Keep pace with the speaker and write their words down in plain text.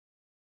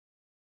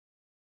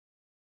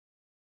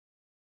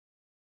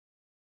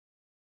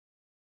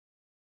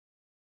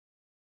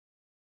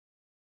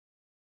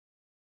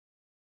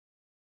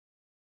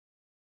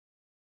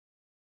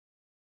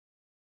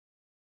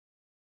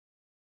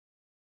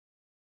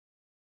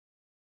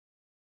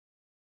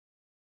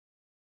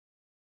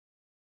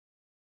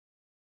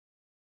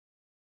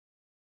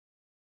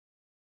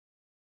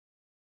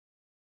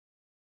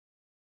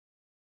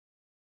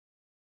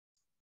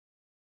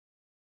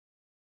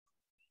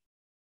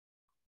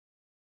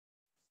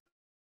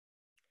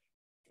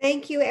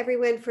Thank you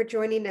everyone for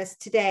joining us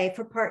today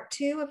for part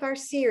 2 of our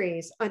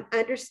series on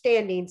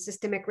understanding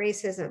systemic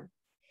racism.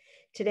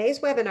 Today's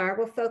webinar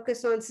will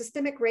focus on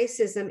systemic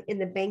racism in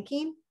the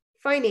banking,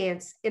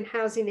 finance, and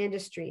housing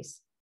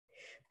industries.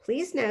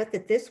 Please note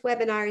that this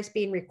webinar is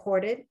being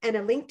recorded and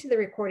a link to the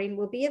recording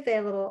will be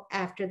available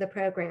after the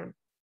program.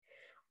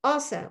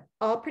 Also,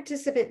 all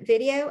participant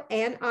video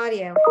and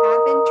audio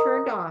have been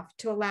turned off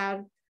to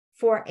allow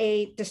for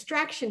a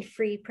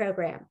distraction-free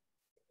program.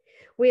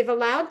 We have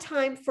allowed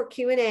time for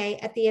Q&A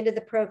at the end of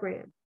the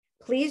program.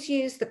 Please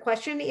use the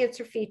question and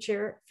answer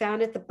feature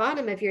found at the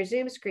bottom of your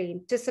Zoom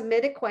screen to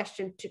submit a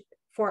question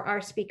for our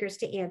speakers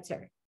to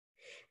answer.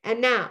 And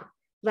now,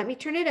 let me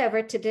turn it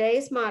over to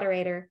today's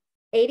moderator,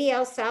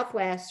 ADL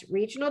Southwest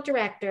Regional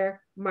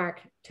Director, Mark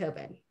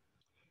Tobin.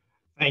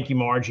 Thank you,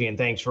 Margie, and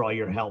thanks for all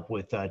your help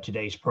with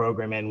today's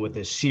program and with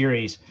this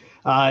series.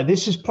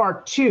 This is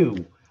part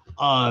 2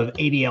 of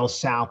ADL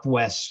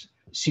Southwest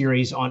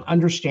series on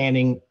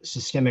understanding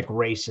systemic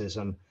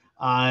racism.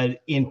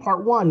 In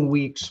part 1,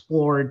 we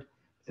explored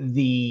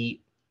the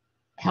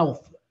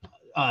health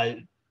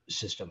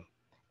system.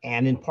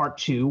 And in part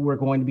 2, we're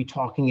going to be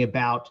talking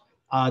about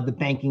the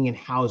banking and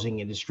housing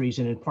industries.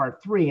 And in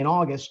part 3, in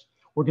August,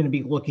 we're going to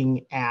be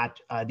looking at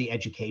the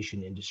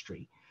education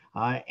industry.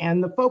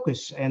 And the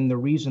focus and the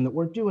reason that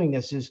we're doing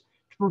this is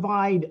to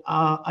provide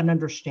an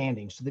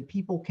understanding so that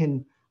people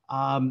can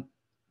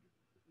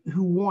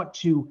who want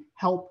to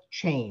help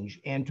change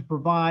and to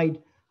provide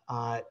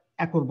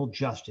equitable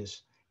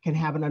justice can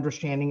have an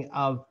understanding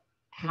of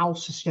how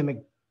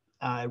systemic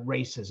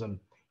racism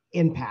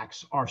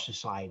impacts our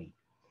society.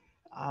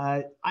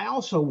 I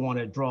also want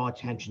to draw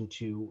attention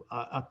to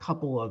a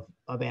couple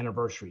of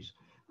anniversaries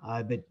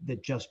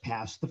that just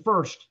passed. The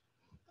first,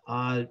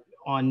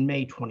 on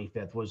May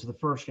 25th, was the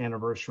first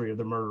anniversary of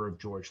the murder of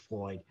George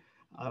Floyd.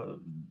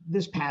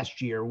 This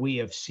past year, we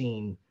have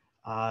seen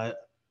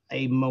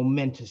a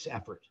momentous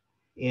effort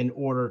in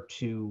order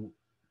to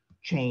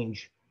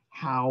change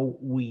how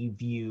we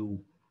view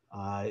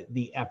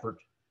the effort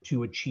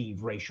to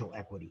achieve racial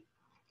equity.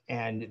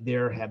 And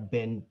there have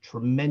been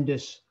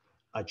tremendous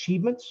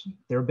achievements.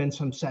 There have been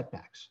some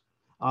setbacks,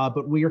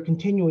 but we are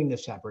continuing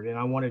this effort. And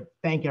I want to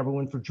thank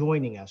everyone for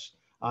joining us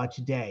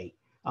today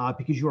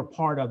because you're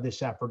part of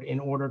this effort in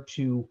order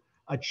to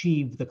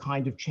achieve the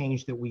kind of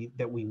change that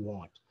we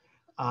want.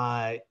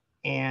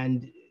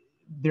 And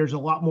there's a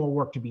lot more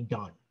work to be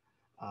done.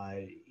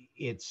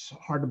 It's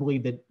hard to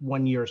believe that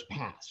 1 year has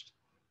passed,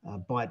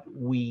 but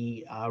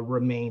we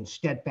remain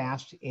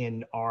steadfast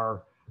in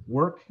our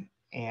work,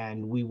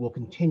 and we will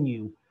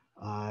continue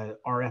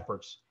our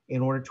efforts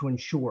in order to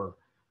ensure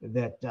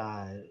that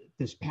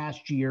this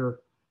past year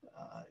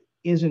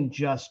isn't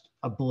just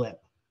a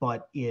blip,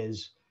 but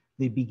is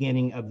the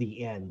beginning of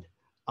the end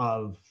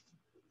of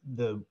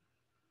the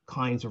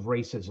kinds of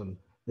racism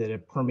that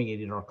have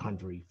permeated our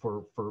country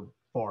for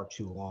far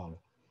too long.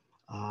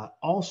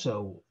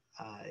 Also,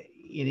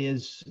 it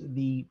is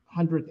the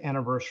 100th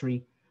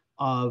anniversary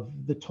of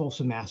the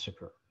Tulsa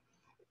Massacre.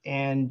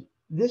 And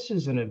this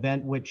is an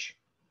event which,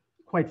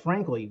 quite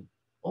frankly,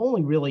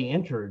 only really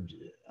entered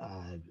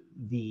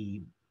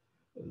the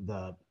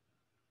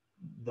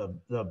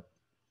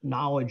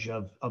knowledge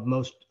of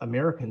most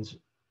Americans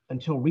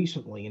until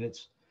recently. And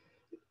it's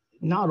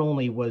not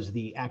only was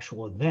the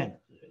actual event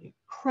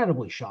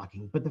incredibly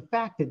shocking, but the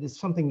fact that it's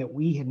something that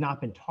we had not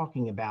been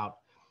talking about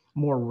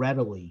more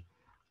readily,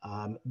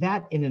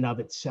 that in and of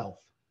itself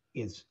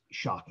is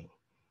shocking.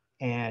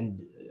 And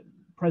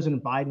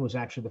President Biden was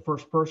actually the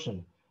first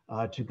person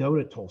to go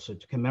to Tulsa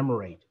to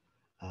commemorate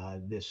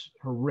this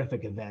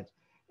horrific event.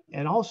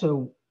 And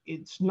also,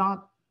 it's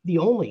not the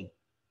only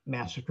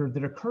massacre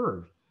that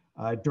occurred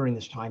during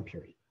this time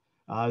period.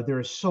 There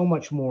is so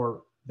much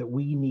more that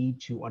we need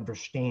to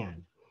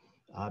understand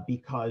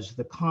because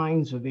the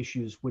kinds of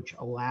issues which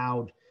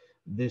allowed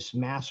this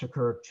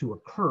massacre to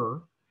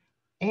occur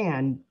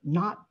and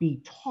not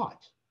be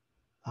taught,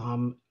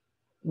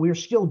 we're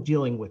still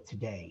dealing with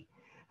today.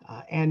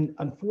 And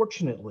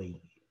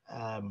unfortunately,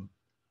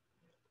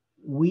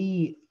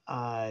 we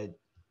are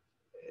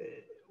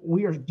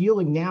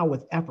dealing now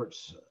with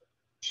efforts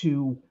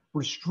to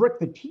restrict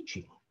the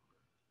teaching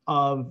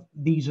of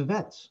these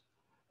events,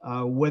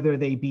 whether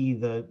they be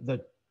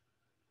the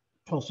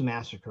Tulsa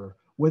Massacre,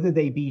 whether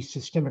they be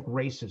systemic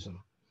racism,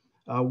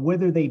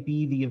 whether they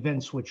be the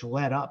events which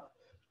led up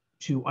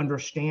to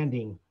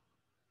understanding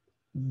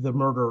the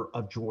murder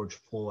of George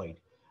Floyd,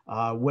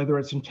 whether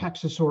it's in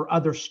Texas or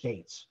other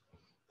states.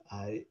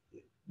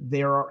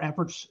 There are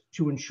efforts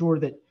to ensure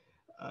that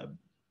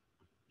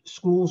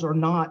schools are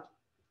not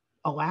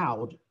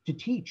allowed to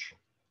teach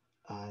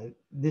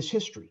this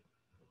history.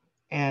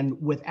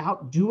 And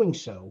without doing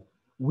so,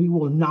 we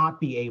will not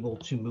be able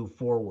to move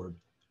forward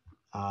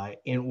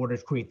in order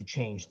to create the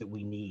change that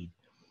we need.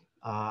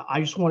 I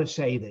just want to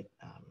say that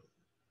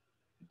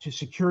to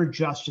secure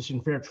justice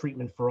and fair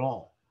treatment for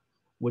all,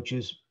 which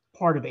is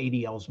part of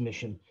ADL's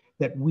mission,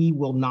 that we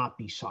will not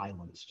be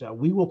silenced.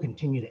 We will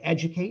continue to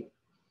educate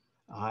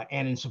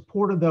and in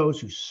support of those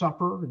who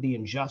suffer the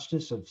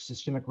injustice of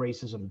systemic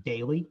racism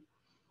daily.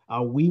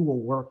 We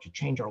will work to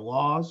change our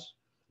laws,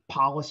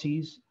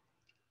 policies,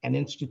 and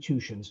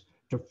institutions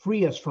to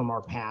free us from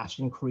our past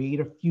and create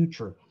a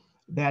future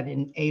that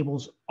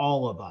enables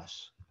all of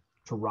us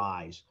to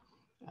rise.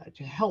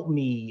 To help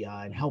me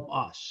and help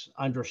us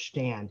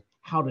understand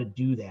how to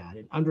do that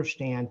and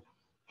understand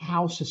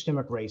how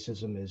systemic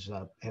racism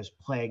has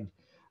plagued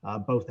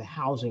both the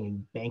housing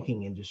and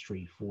banking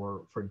industry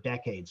for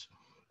decades.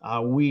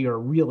 We are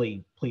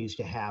really pleased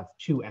to have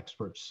two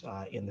experts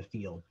in the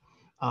field.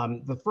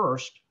 The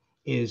first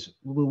is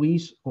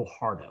Luis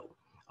Guajardo.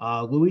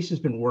 Luis has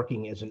been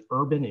working as an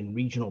urban and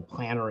regional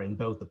planner in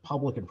both the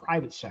public and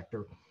private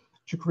sector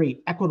to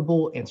create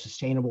equitable and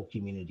sustainable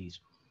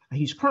communities.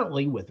 He's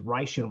currently with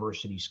Rice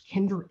University's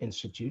Kinder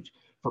Institute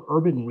for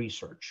Urban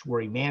Research, where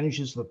he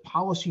manages the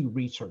policy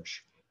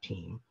research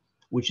team,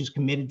 which is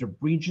committed to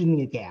bridging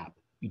the gap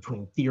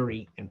between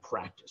theory and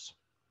practice.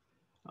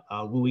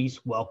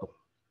 Luis, welcome.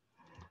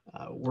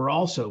 We're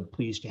also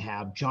pleased to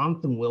have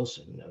Jonathan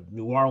Wilson of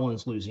New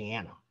Orleans,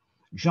 Louisiana.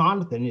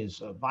 Jonathan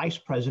is a vice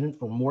president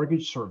for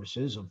mortgage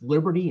services of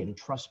Liberty and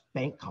Trust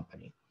Bank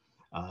Company.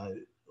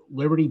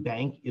 Liberty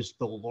Bank is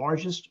the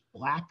largest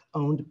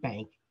Black-owned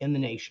bank in the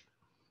nation.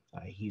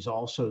 He's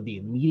also the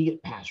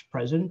immediate past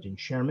president and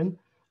chairman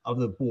of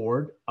the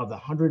board of the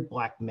 100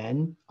 Black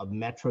Men of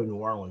Metro New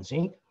Orleans,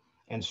 Inc.,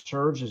 and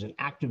serves as an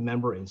active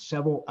member in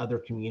several other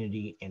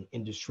community and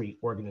industry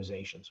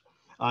organizations.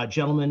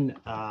 Gentlemen,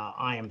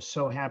 I am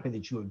so happy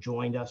that you have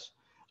joined us,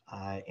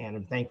 and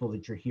I'm thankful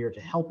that you're here to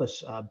help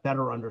us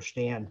better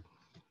understand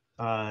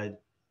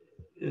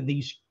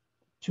these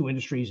two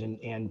industries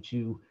and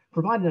to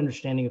provide an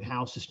understanding of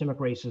how systemic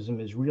racism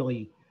is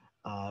really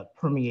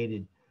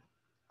permeated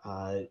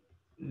the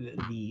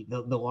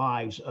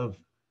lives of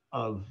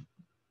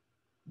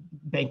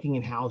banking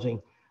and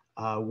housing,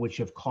 which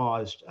have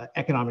caused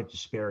economic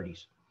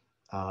disparities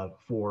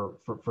for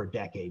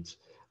decades.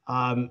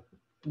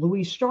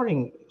 Luis,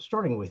 starting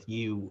with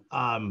you,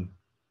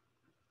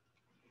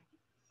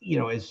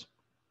 as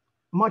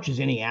much as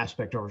any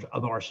aspect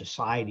of our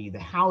society, the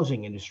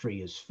housing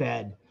industry is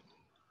fed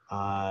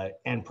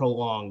and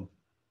prolonged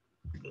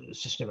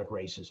systemic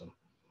racism.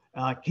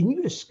 Can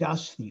you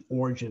discuss the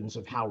origins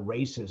of how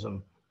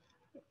racism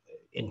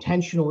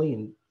intentionally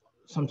and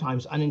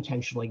sometimes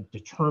unintentionally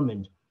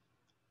determined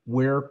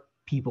where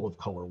people of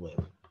color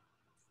live?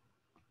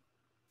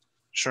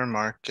 Sure,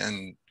 Mark,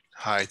 and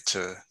hi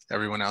to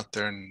everyone out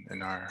there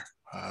in our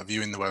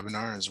viewing the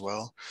webinar as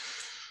well.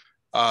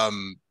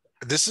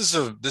 This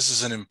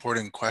is an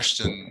important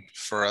question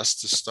for us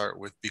to start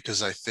with,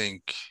 because I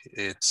think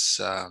it's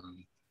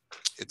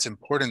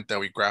important that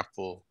we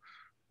grapple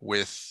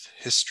with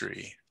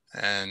history,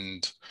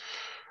 and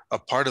a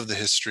part of the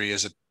history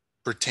as it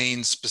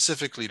pertains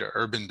specifically to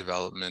urban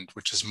development,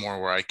 which is more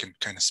where I can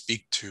kind of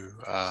speak to,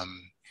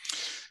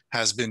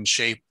 has been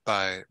shaped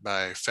by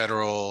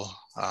federal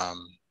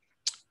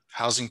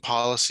housing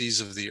policies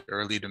of the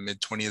early to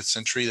mid 20th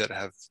century that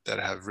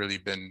have really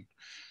been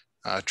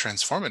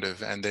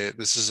transformative, and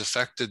this has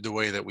affected the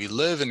way that we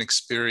live and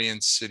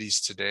experience cities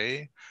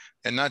today,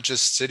 and not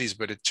just cities,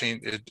 but it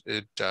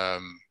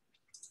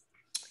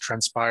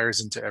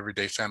transpires into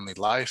everyday family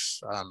life.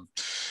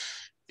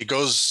 It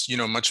goes,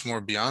 much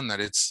more beyond that.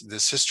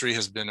 This history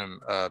has been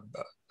a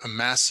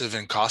massive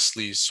and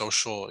costly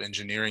social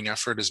engineering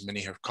effort, as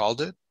many have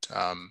called it.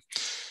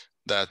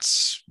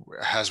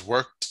 Has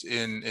worked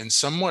in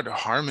somewhat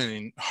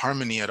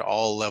harmony at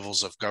all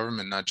levels of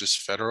government, not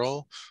just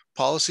federal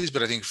policies,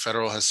 but I think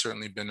federal has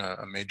certainly been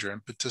a major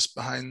impetus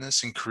behind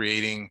this in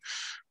creating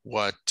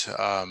what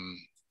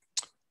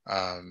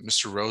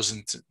Mr.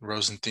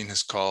 Rosenthien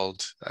has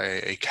called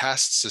a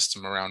caste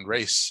system around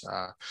race.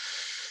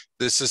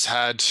 This has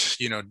had,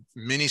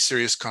 many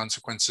serious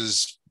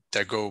consequences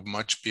that go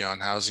much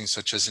beyond housing,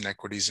 such as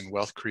inequities in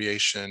wealth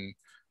creation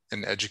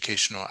and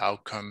educational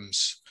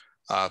outcomes,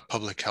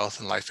 public health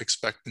and life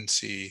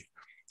expectancy,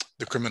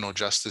 the criminal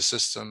justice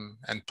system,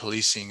 and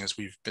policing, as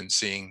we've been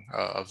seeing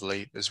of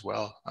late as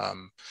well,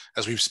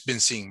 as we've been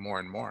seeing more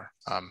and more.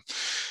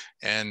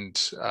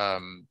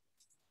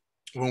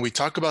 When we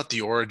talk about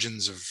the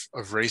origins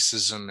of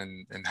racism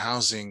and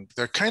housing,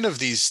 they're kind of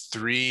these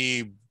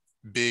three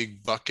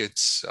big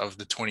buckets of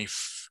the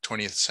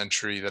 20th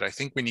century that I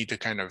think we need to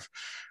kind of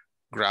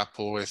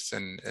grapple with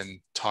and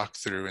talk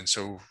through. And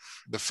so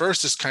the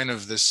first is kind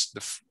of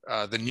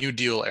the New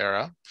Deal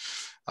era,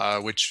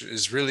 which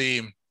is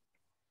really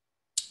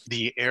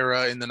the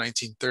era in the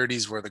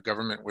 1930s where the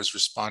government was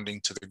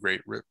responding to the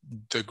Great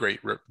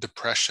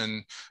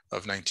Depression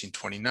of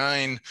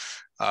 1929.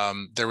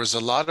 There was a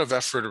lot of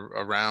effort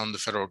around the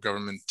federal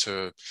government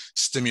to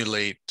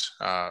stimulate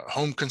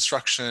home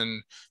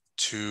construction,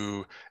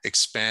 to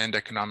expand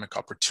economic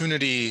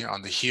opportunity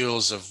on the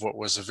heels of what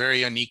was a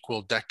very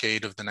unequal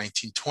decade of the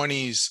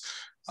 1920s.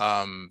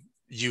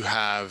 You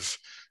have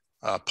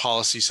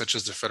policies such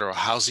as the Federal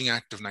Housing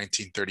Act of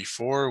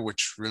 1934,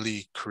 which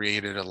really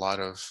created a lot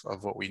of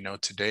what we know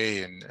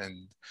today and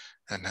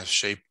have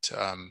shaped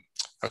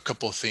a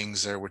couple of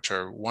things there, which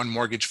are one,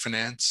 mortgage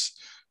finance,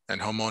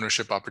 and home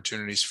ownership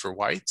opportunities for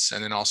whites.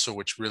 And then also,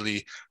 which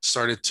really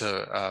started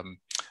to,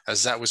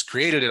 as that was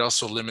created, it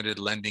also limited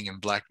lending in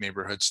Black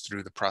neighborhoods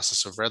through the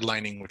process of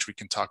redlining, which we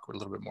can talk a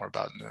little bit more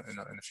about in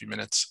a few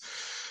minutes.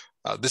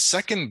 The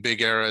second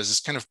big era is this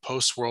kind of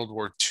post-World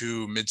War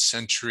II,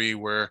 mid-century,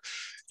 where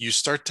you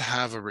start to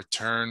have a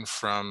return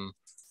from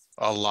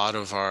a lot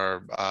of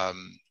our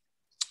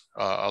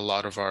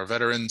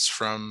veterans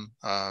from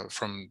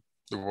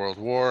the World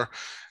War,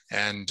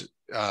 and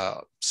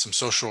some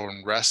social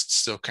unrest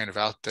still kind of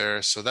out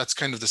there. So that's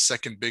kind of the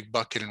second big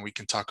bucket, and we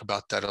can talk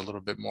about that a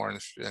little bit more in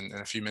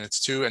a few minutes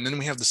too. And then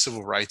we have the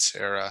civil rights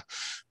era,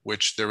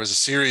 which there was a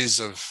series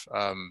of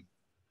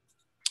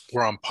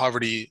war on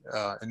poverty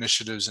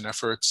initiatives and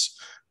efforts,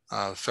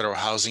 Federal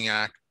Housing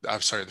Act,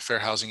 the Fair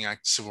Housing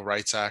Act, Civil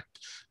Rights Act,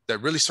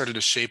 that really started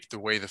to shape the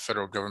way the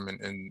federal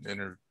government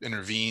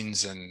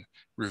intervenes and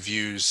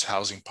reviews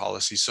housing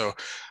policy. So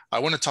I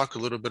want to talk a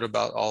little bit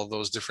about all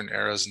those different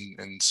eras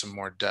in some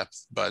more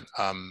depth, but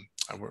I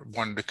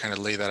wanted to kind of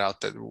lay that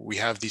out, that we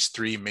have these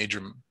three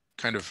major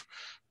kind of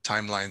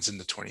timelines in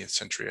the 20th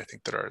century, I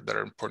think, that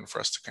are important for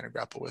us to kind of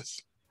grapple with.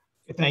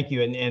 Thank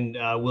you, and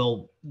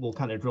we'll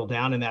kind of drill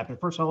down in that. But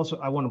first, I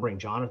want to bring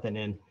Jonathan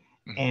in,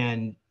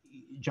 and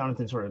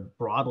Jonathan, sort of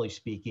broadly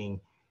speaking,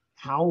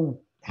 how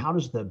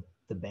does the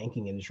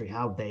banking industry,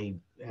 how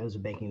has the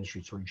banking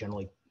industry sort of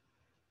generally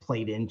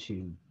played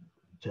into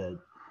to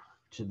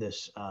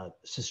this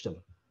system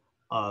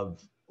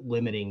of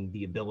limiting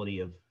the ability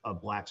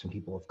of Blacks and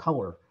people of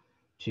color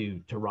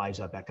to rise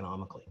up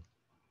economically?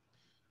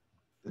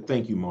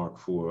 Thank you, Mark,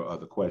 for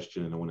the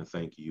question. And I want to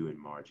thank you and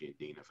Margie and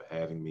Dina for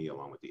having me,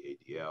 along with the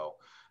ADL.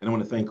 And I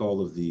want to thank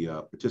all of the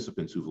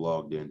participants who've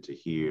logged in to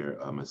hear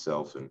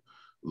myself and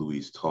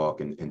Louise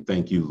talk. And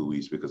thank you,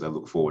 Louise, because I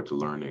look forward to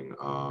learning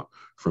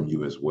from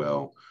you as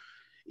well.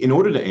 In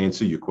order to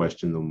answer your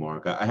question, though,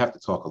 Mark, I have to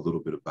talk a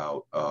little bit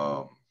about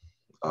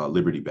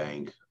Liberty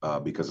Bank,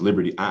 because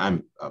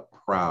I'm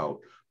proud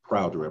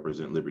to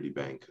represent Liberty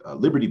Bank.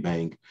 Liberty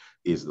Bank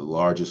is the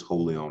largest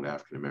wholly owned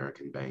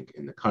African-American bank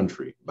in the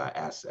country by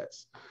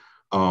assets.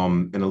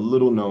 And a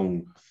little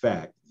known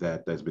fact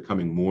that's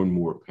becoming more and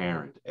more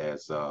apparent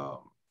as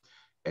the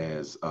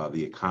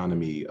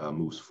economy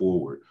moves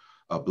forward,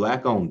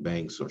 Black-owned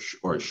banks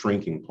are a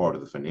shrinking part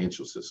of the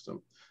financial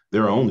system.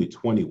 There are only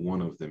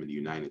 21 of them in the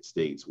United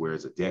States,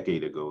 whereas a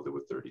decade ago there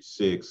were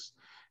 36,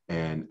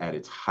 and at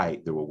its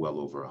height there were well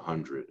over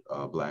 100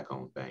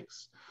 Black-owned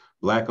banks.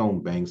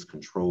 Black-owned banks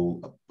control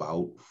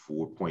about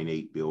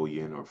 4.8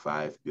 billion or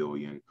 5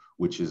 billion,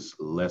 which is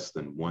less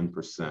than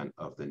 1%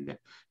 of the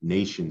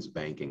nation's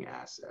banking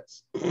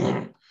assets.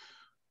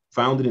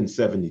 Founded in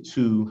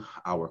 '72,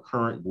 our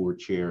current board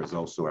chair is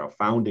also our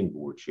founding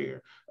board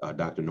chair,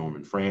 Dr.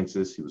 Norman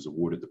Francis. He was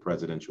awarded the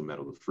Presidential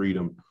Medal of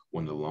Freedom,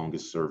 one of the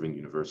longest serving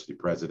university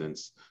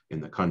presidents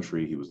in the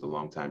country. He was the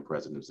longtime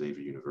president of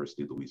Xavier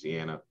University of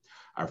Louisiana.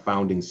 Our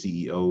founding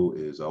CEO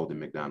is Alden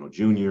McDonald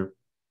Jr.,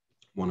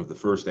 one of the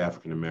first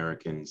African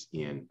Americans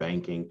in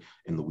banking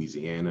in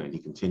Louisiana, and he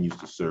continues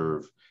to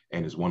serve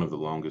and is one of the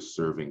longest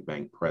serving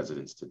bank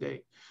presidents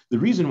today. The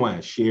reason why I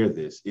share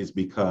this is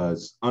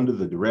because under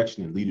the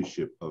direction and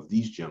leadership of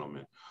these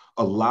gentlemen,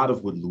 a lot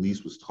of what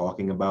Louise was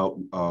talking about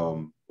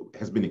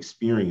has been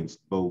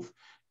experienced both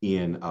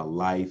in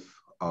life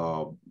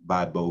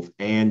by both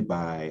and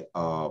by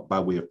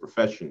way of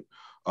profession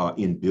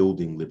in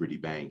building Liberty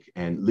Bank.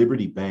 And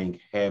Liberty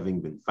Bank, having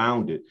been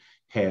founded,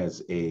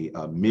 has a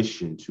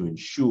mission to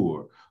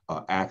ensure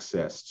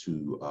access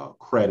to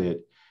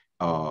credit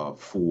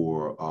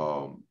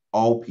for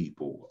all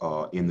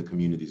people in the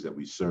communities that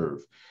we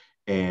serve.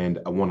 And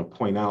I want to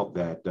point out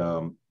that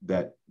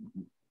that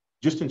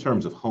just in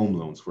terms of home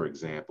loans, for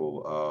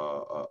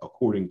example,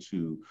 according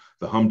to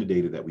the HMDA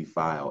data that we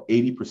file,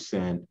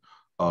 80%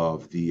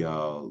 of the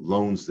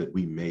loans that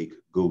we make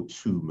go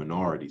to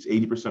minorities,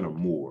 80% or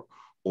more,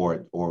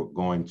 or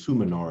going to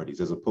minorities,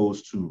 as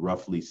opposed to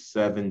roughly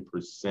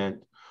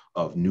 7%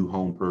 of new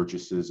home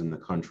purchases in the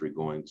country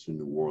going to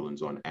New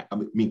Orleans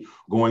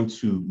going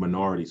to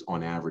minorities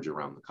on average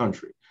around the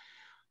country.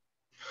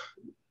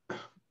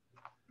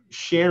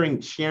 Sharing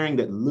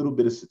that little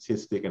bit of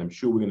statistic, and I'm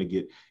sure we're going to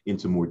get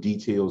into more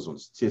details on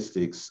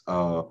statistics,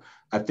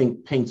 I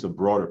think paints a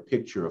broader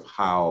picture of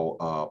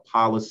how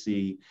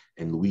policy,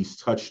 and Louise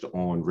touched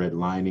on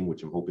redlining,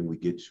 which I'm hoping we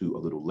get to a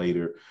little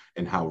later,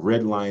 and how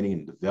redlining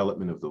and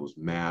development of those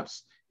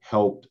maps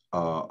helped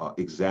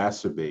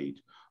exacerbate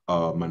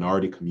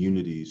minority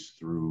communities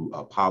through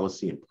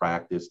policy and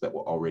practice that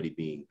were already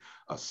being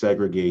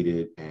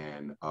segregated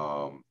and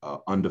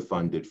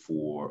underfunded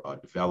for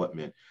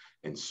development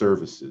and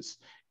services.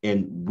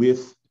 And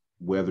with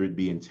whether it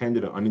be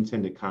intended or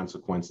unintended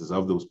consequences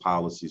of those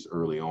policies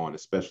early on,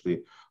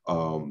 especially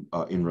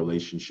in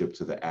relationship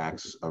to the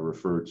acts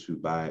referred to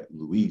by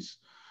Louise,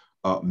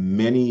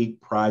 many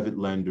private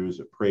lenders,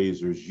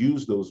 appraisers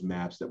use those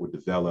maps that were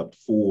developed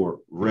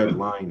for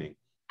redlining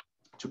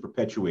to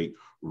perpetuate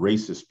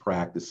racist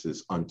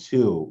practices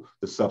until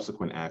the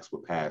subsequent acts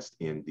were passed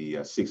in the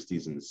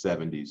 60s and the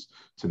 70s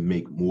to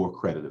make more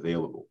credit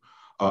available.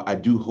 I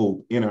do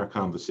hope in our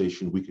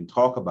conversation we can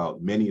talk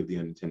about many of the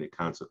unintended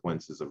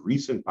consequences of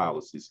recent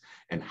policies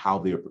and how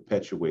they are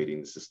perpetuating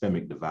the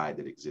systemic divide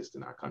that exists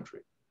in our country.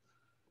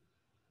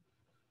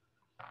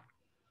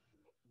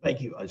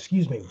 Thank you.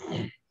 Excuse me.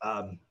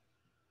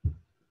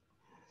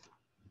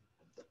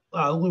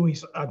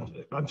 Luis,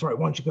 I'm sorry,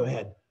 why don't you go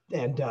ahead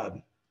and,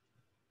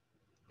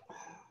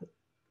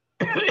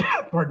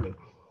 pardon me.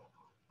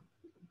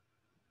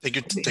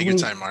 Take your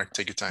time, Mark,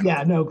 take your time.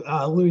 Yeah, no,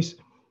 Luis,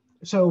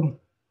 so,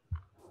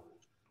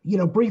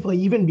 briefly,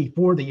 even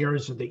before the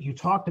years that you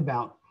talked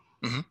about,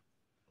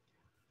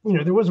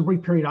 there was a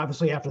brief period,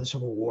 obviously, after the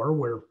Civil War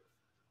where,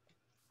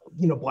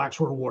 Blacks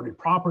were awarded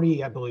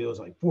property. I believe it was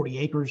like 40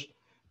 acres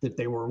that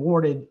they were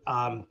awarded.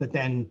 But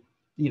then,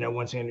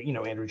 once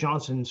Andrew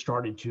Johnson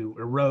started to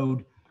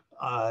erode,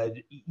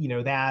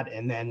 that,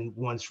 and then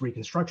once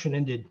Reconstruction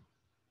ended,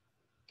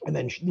 and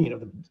then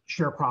the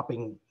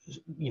sharecropping,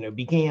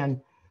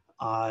 began,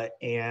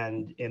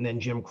 and then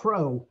Jim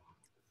Crow,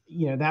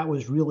 that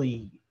was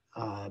really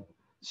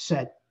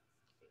set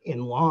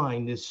in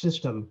line this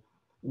system,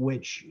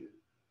 which,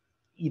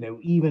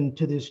 even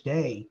to this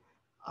day,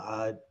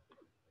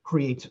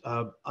 creates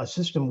a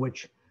system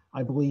which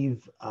I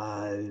believe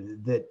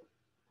that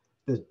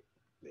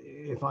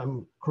if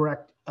I'm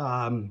correct,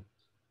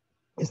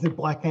 is that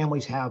Black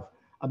families have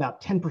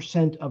about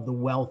 10% of the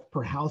wealth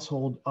per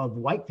household of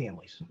white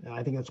families. And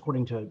I think that's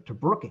according to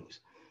Brookings.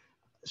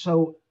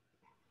 So,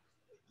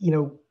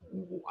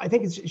 I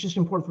think it's just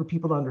important for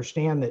people to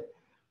understand that,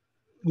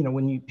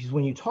 when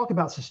you talk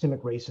about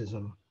systemic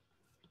racism,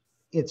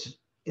 it's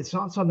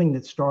not something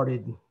that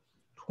started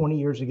 20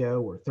 years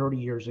ago or 30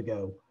 years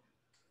ago,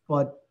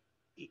 but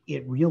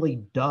it really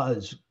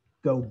does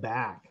go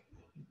back,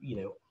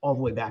 all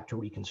the way back to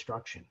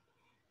Reconstruction.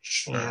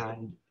 Sure.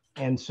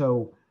 And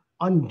so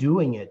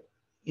undoing it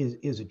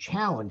is a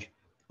challenge,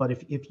 but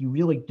if you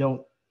really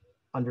don't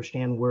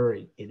understand where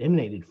it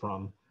emanated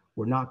from,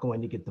 we're not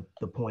going to get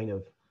the point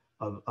of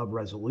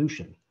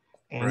resolution.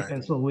 And, right.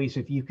 And so, Luis,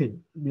 if you could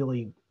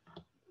really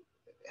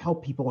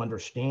help people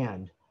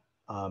understand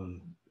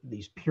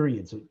these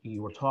periods that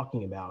you were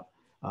talking about,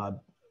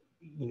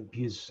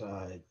 because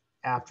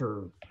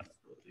after,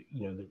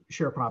 the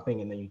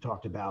sharecropping, and then you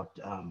talked about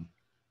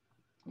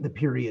the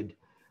period,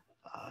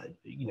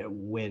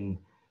 when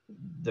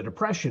the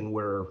Depression,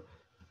 where,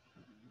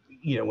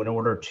 in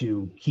order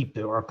to keep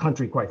our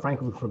country, quite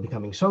frankly, from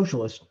becoming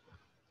socialist,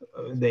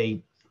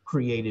 they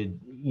created,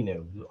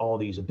 all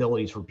these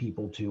abilities for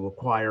people to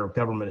acquire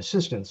government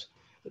assistance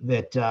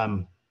that,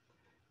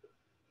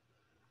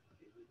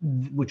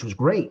 which was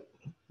great,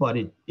 but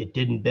it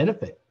didn't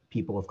benefit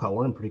people of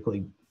color, and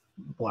particularly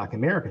Black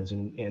Americans,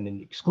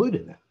 and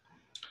excluded them.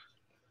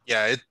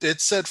 Yeah,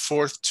 it set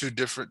forth two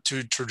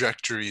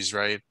trajectories,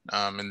 right?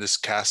 In this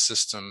caste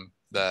system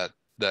that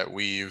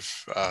we've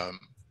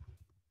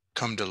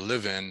come to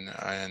live in,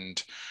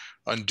 and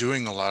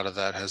undoing a lot of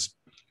that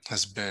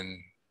has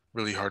been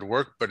really hard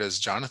work. But as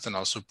Jonathan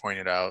also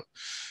pointed out,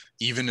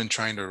 even in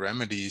trying to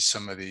remedy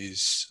some of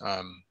these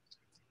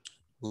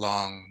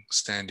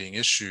long-standing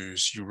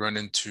issues, you run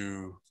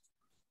into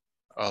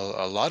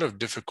a lot of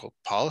difficult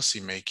policy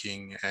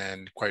making,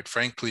 and quite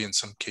frankly, in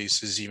some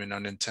cases, even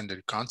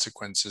unintended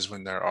consequences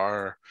when there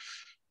are,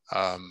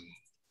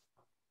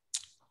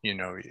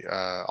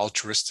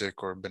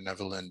 altruistic or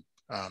benevolent,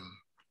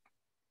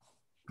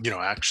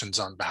 actions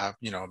on behalf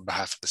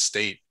of the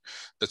state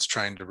that's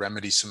trying to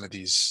remedy some of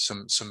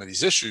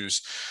these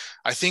issues.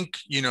 I think,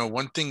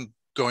 one thing,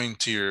 going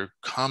to your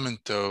comment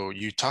though,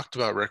 you talked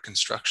about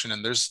Reconstruction,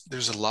 and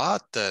there's a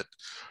lot that,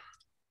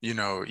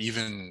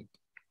 even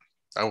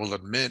I will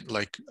admit,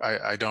 like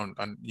I don't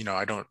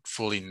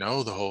fully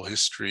know the whole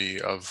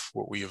history of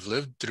what we have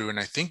lived through. And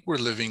I think we're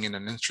living in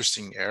an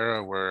interesting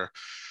era where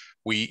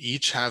we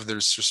each have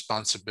this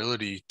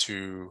responsibility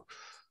to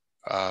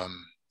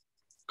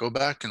go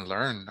back and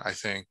learn, I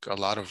think, a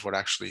lot of what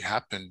actually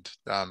happened.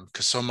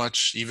 Because so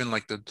much, even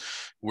like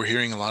we're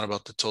hearing a lot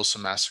about the Tulsa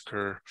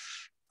Massacre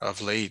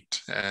of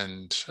late.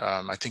 And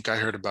I think I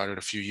heard about it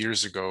a few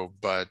years ago,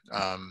 but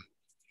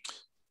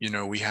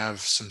we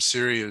have some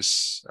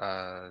serious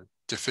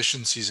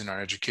deficiencies in our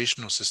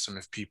educational system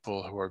if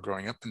people who are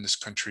growing up in this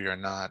country are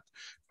not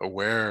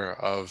aware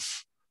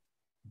of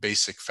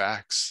basic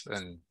facts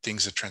and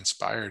things that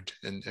transpired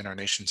in our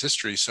nation's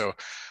history. So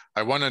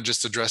I want to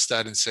just address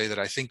that and say that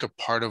I think a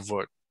part of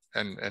what,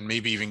 and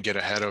maybe even get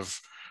ahead of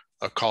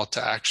a call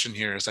to action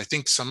here, is I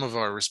think some of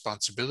our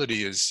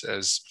responsibility is,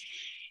 as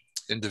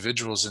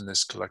individuals in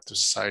this collective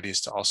society, is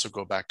to also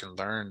go back and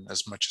learn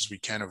as much as we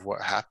can of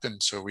what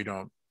happened, so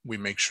we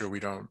make sure we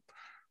don't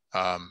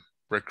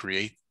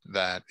recreate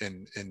that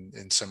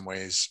in some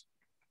ways.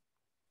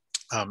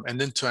 And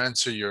then to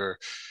answer your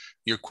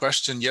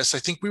question, yes, I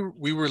think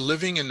we were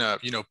living in a,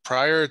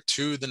 prior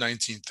to the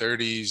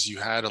 1930s, you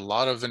had a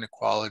lot of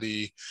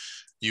inequality.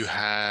 You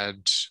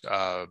had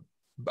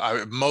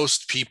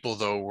most people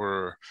though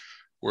were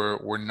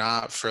were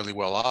not fairly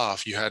well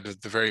off. You had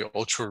the very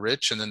ultra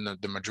rich, and then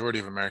the majority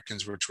of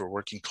Americans, which were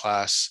working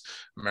class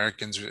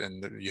Americans,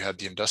 and you had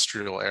the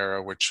industrial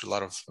era, which a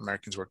lot of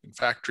Americans worked in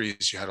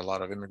factories. You had a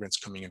lot of immigrants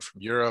coming in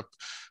from Europe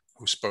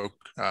who spoke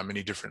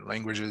many different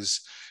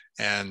languages,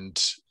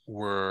 and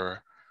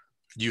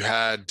you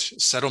had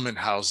settlement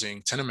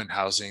housing, tenement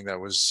housing that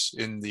was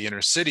in the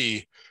inner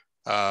city,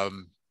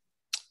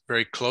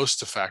 very close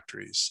to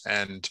factories.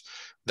 And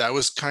that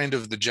was kind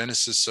of the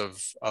genesis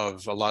of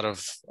a lot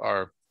of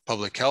our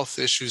public health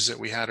issues that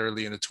we had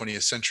early in the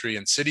 20th century.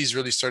 And cities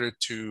really started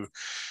to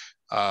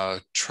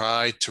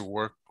try to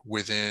work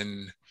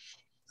within,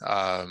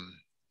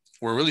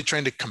 we're really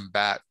trying to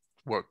combat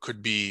what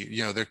could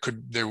be,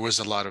 there was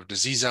a lot of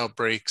disease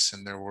outbreaks,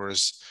 and there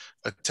was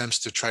attempts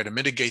to try to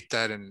mitigate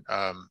that. And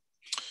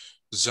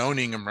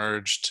zoning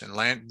emerged, and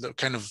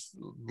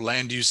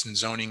land use and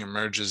zoning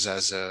emerges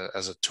as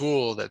a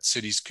tool that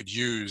cities could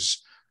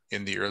use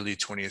in the early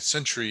 20th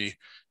century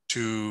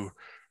to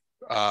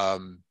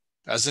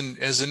as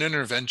an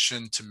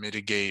intervention to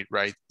mitigate,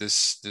 right,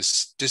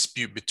 this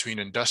dispute between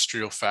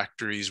industrial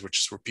factories, which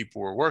is where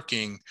people were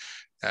working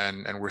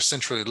and were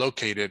centrally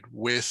located,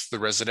 with the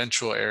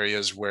residential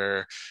areas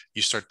where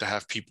you start to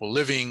have people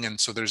living. And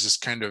so there's this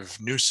kind of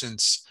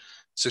nuisance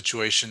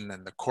situation,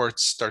 and the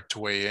courts start to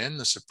weigh in.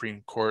 The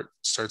Supreme Court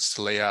starts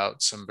to lay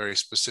out some very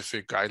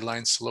specific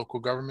guidelines to local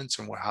governments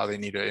and how they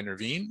need to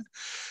intervene.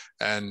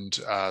 And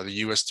the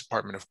US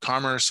Department of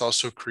Commerce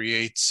also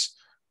creates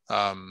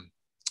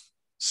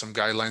some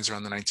guidelines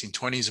around the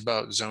 1920s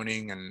about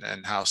zoning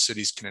and how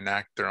cities can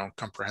enact their own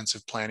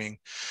comprehensive planning.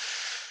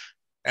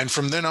 And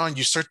from then on,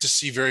 you start to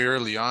see very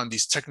early on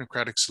these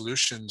technocratic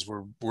solutions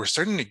were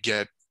starting to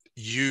get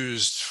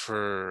used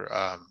for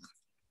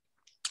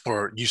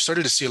or you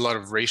started to see a lot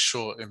of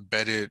racial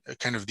embedded,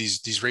 kind of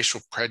these racial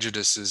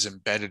prejudices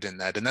embedded in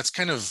that. And that's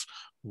kind of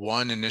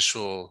one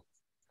initial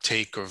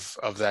take of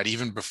that.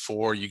 Even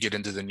before you get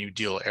into the New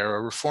Deal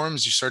era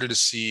reforms, you started to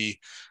see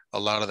a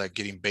lot of that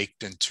getting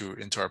baked into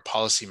our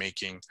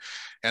policymaking.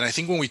 And I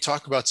think when we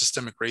talk about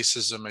systemic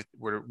racism,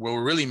 what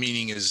we're really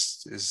meaning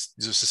is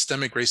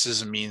systemic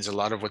racism means a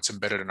lot of what's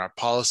embedded in our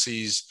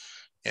policies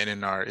and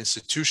in our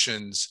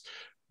institutions.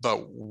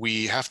 But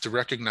we have to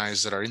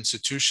recognize that our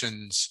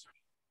institutions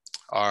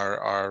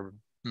are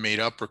made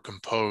up or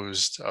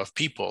composed of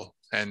people,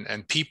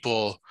 and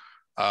people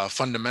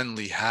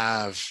fundamentally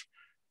have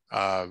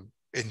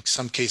in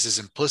some cases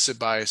implicit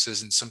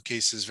biases, in some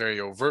cases very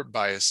overt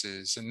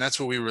biases. And that's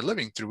what we were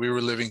living through. We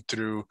were living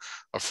through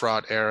a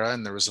fraught era,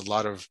 and there was a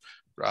lot of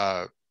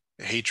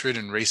hatred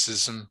and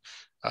racism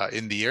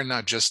in the air,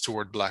 not just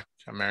toward Black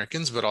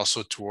Americans, but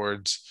also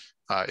towards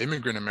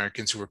immigrant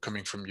Americans who were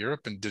coming from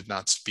Europe and did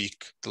not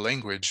speak the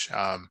language,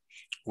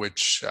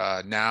 which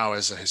now,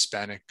 as a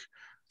Hispanic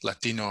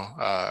Latino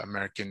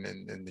American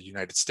in the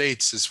United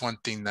States, is one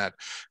thing that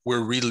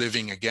we're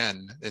reliving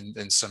again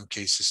in some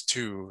cases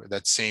too.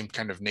 That same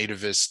kind of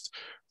nativist,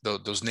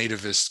 those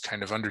nativist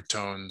kind of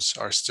undertones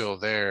are still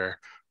there,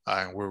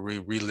 and we're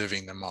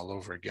reliving them all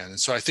over again. And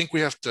so I think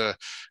we have to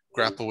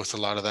grapple with a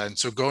lot of that. And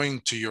so going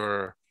to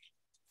your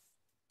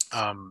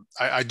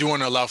I do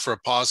want to allow for a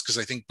pause, because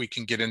I think we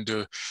can get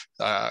into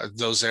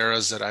those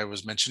eras that I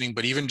was mentioning.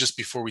 But even just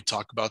before we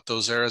talk about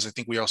those eras, I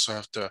think we also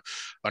have to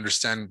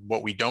understand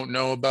what we don't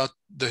know about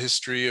the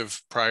history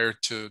of prior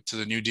to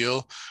the New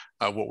Deal,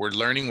 what we're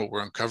learning, what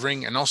we're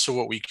uncovering, and also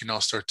what we can all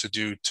start to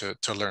do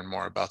to learn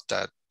more about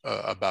that,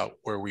 about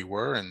where we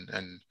were and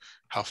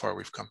how far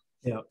we've come.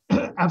 Yeah,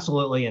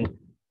 absolutely. And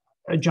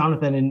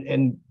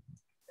Jonathan,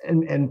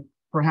 and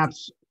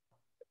perhaps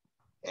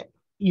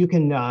you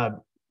can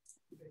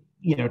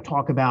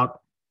talk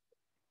about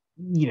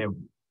the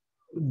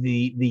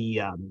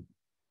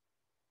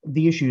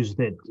issues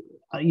that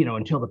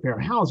until the Fair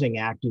Housing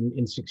Act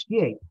in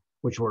 '68,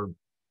 which were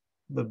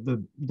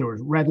there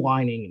was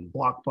redlining and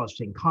block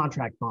busting,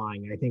 contract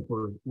buying. I think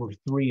were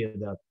three of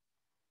the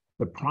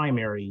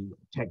primary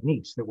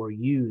techniques that were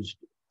used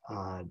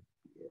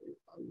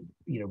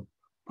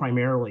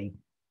primarily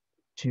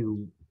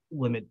to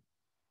limit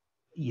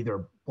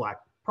either Black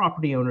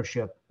property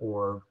ownership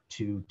or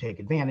to take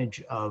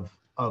advantage of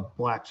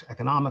Blacks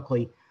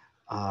economically.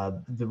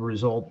 The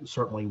result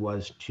certainly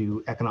was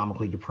to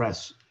economically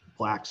depress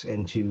Blacks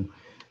and to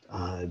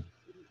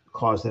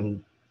cause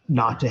them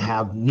not to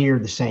have near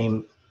the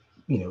same,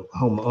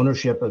 home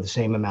ownership of the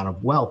same amount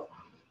of wealth.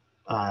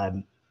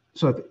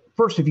 So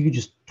first, if you could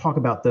just talk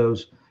about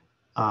those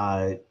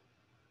and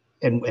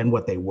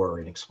what they were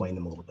and explain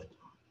them a little bit.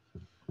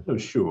 Oh,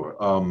 sure.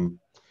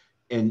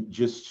 And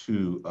just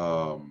to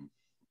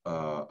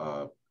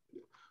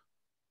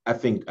I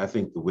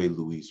think the way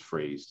Luis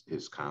phrased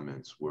his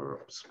comments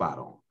were spot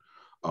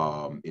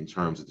on in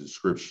terms of the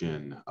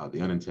description,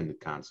 the unintended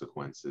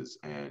consequences,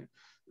 and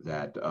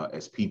that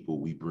as people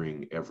we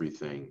bring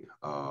everything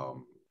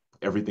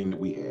that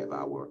we have,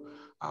 our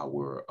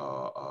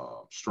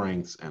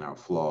strengths and our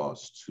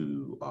flaws,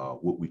 to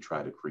what we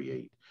try to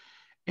create.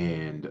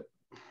 And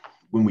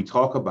when we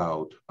talk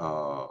about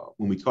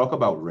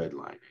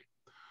redlining,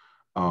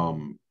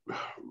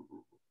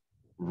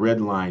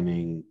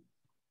 redlining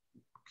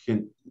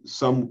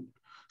some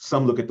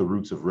look at the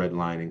roots of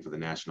redlining for the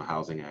National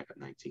Housing Act of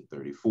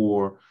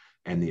 1934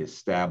 and the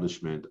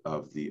establishment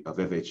of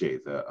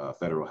FHA, the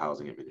Federal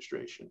Housing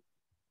Administration.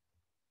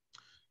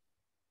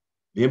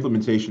 The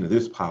implementation of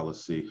this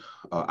policy,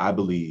 I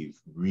believe,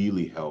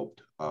 really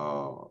helped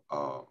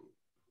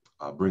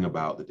bring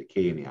about the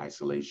decay and the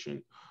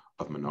isolation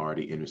of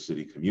minority inner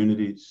city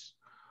communities,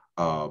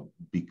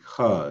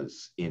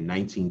 because in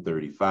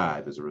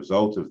 1935, as a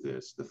result of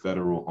this, the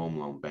Federal Home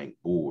Loan Bank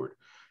Board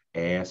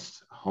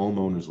asked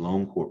Homeowners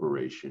Loan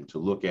Corporation to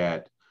look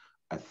at,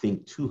 I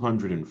think,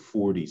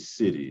 240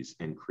 cities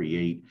and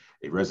create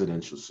a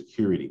residential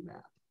security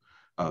map.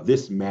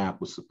 This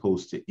map was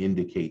supposed to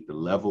indicate the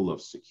level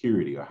of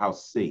security or how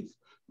safe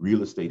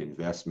real estate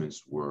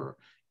investments were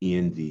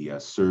in the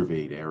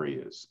surveyed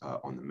areas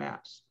on the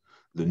maps.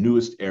 The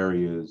newest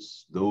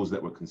areas, those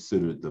that were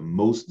considered the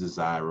most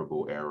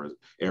desirable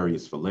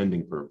areas for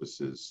lending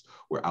purposes,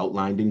 were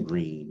outlined in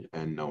green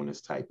and known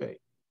as Type A.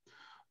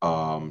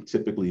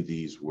 Typically,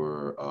 these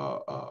were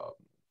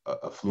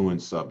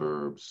affluent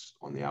suburbs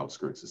on the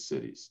outskirts of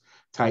cities.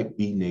 Type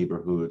B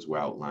neighborhoods were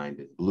outlined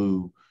in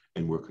blue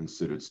and were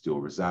considered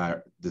still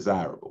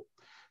desirable.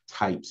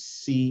 Type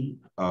C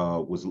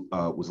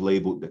was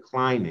labeled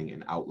declining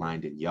and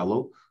outlined in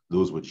yellow.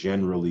 Those were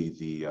generally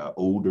the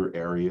older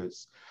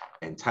areas.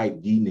 And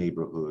Type D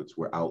neighborhoods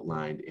were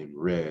outlined in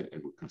red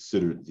and were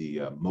considered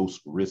the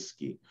most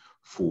risky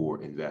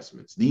for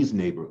investments. These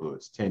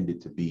neighborhoods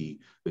tended to be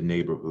the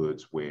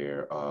neighborhoods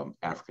where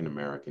African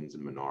Americans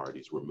and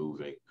minorities were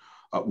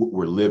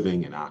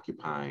living and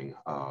occupying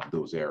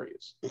those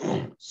areas.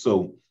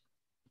 So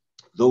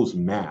those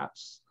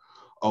maps,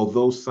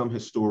 although some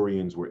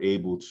historians were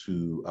able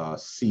to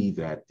see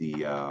that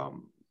the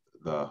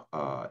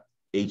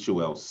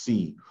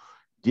HOLC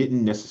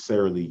didn't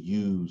necessarily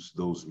use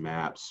those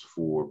maps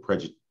for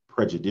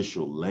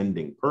prejudicial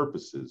lending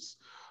purposes,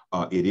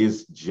 it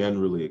is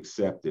generally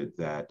accepted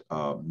that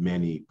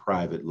many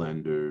private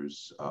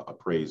lenders,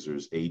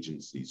 appraisers,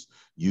 agencies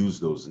use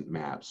those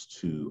maps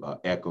to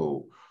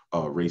echo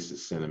racist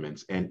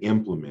sentiments and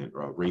implement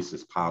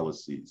racist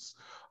policies,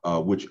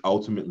 which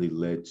ultimately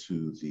led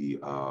to the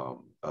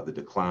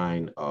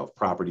decline of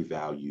property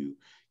value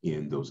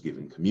in those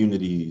given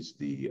communities,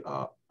 the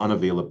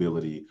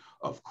unavailability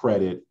of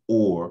credit,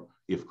 or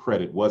if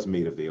credit was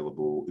made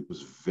available, it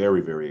was very,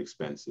 very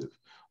expensive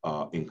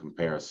in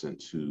comparison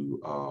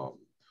to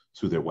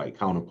their white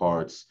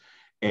counterparts.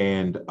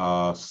 And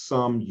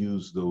some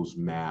use those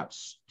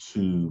maps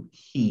to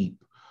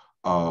keep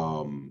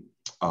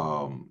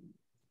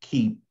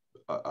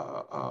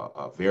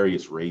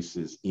various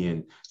races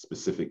in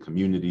specific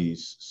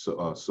communities.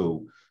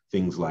 So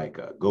things like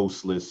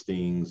ghost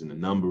listings and a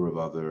number of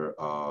other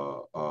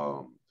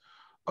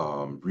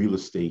real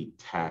estate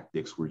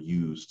tactics were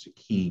used to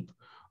keep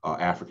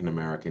African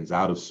Americans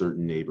out of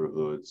certain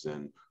neighborhoods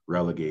and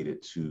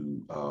relegated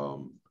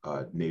to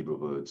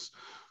neighborhoods.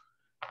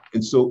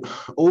 And so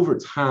over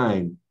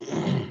time,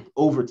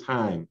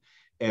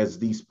 as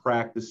these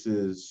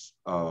practices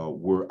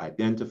were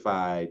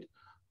identified,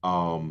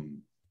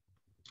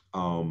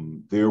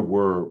 there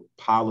were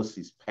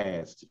policies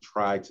passed to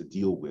try to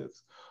deal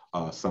with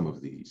some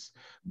of these,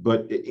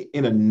 but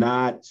in a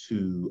nod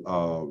to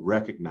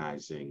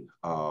recognizing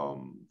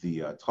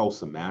the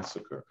Tulsa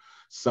massacre,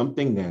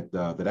 something that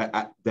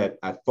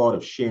I thought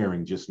of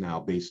sharing just now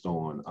based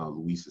on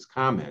Luis's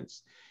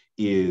comments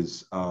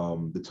is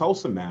the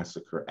Tulsa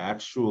massacre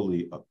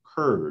actually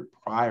occurred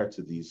prior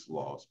to these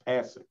laws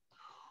passing.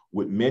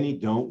 What many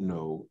don't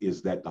know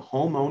is that the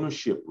home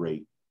ownership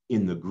rate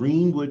in the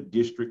Greenwood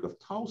district of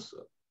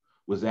Tulsa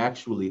was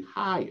actually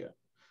higher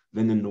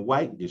than in the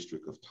white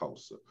district of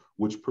Tulsa,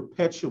 which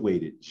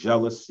perpetuated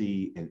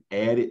jealousy and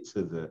added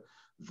to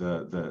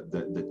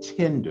the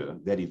tinder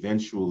that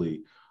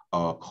eventually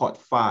caught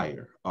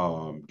fire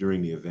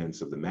during the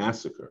events of the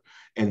massacre.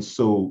 And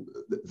so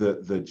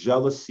the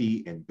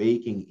jealousy and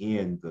baking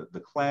in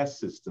the class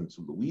system,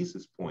 to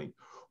Luis's point,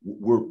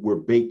 were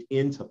baked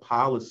into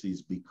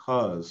policies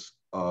because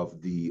of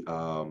the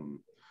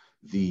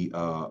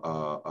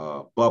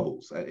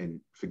bubbles, and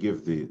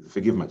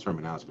forgive my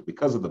terminology, but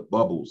because of the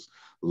bubbles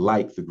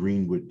like the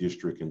Greenwood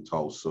district in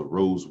Tulsa,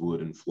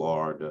 Rosewood in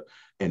Florida,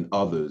 and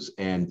others,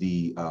 and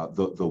the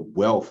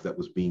wealth that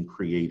was being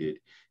created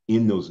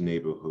in those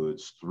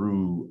neighborhoods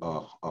through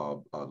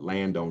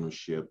land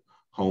ownership,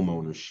 home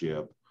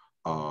ownership,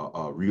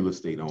 real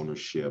estate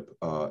ownership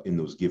in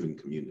those given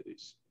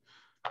communities.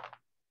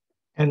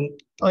 And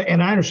I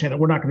understand that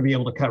we're not going to be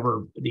able to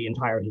cover the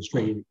entire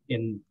history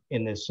in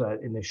this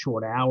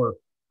short hour.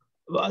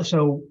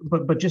 So,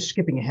 but just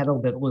skipping ahead a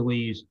little bit,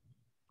 Luis.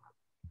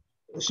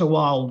 So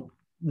while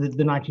the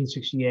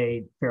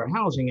 1968 Fair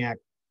Housing Act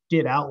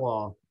did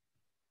outlaw,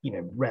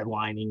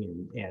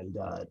 redlining and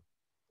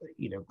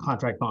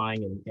contract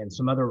buying and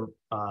some other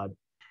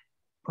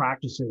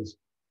practices,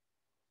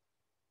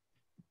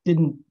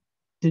 didn't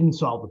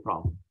solve the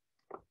problem.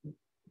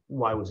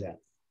 Why was that?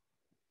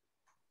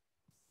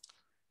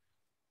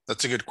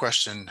 That's a good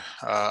question.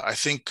 I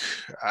think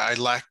I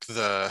lack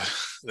the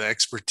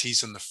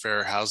expertise in the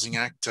Fair Housing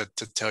Act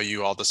to tell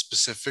you all the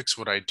specifics.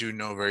 What I do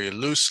know very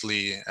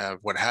loosely,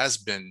 what has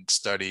been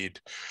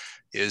studied,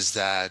 is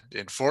that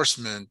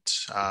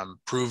enforcement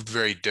proved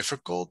very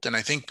difficult. And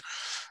I think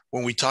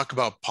when we talk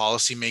about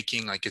policy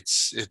making, like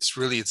it's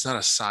not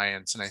a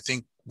science. And I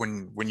think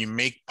when you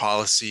make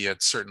policy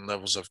at certain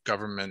levels of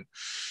government,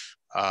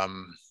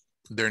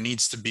 there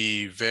needs to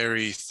be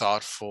very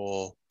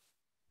thoughtful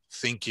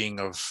thinking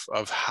of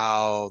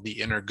how the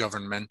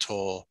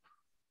intergovernmental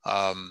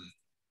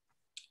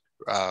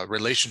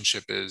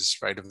relationship is,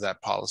 right, of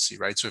that policy,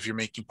 right? So if you're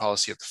making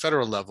policy at the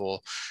federal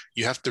level,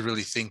 you have to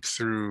really think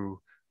through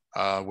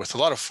with a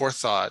lot of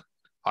forethought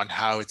on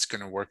how it's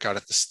going to work out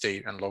at the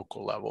state and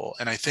local level.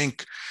 And I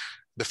think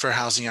the Fair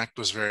Housing Act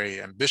was very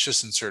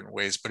ambitious in certain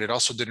ways, but it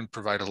also didn't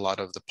provide a lot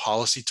of the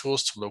policy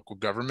tools to local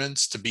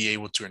governments to be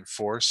able to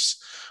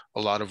enforce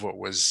a lot of what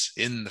was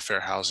in the Fair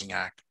Housing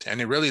Act.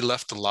 And it really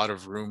left a lot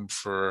of room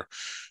for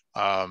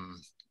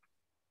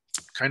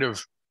kind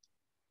of,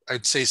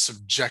 I'd say,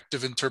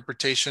 subjective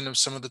interpretation of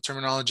some of the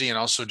terminology, and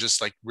also just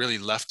like really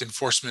left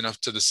enforcement up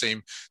to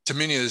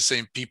many of the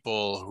same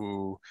people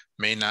who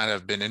may not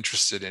have been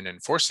interested in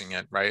enforcing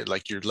it, right?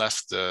 Like you're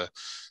left the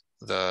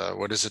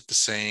what is it, the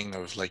saying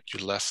of like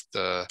you left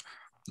the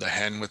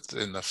hen with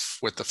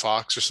the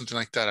fox or something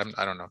like that.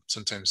 I don't know.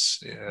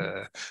 Sometimes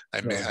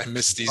I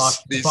miss these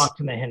fox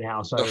in the hen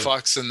house. The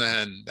fox and the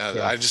hen.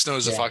 I just know it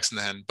was a fox and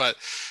the hen. But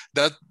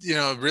that,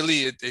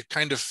 really it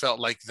kind of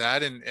felt like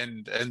that.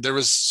 And there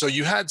was, so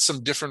you had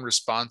some different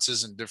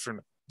responses and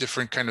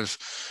different kind of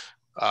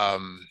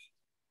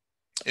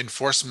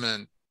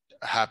enforcement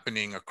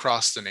happening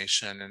across the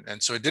nation.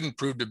 And so it didn't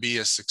prove to be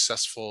as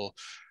successful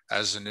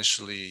as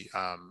initially.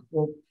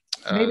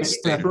 Maybe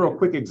can I throw a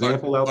quick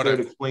example out there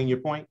to explain your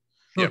point?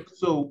 Yep.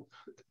 So,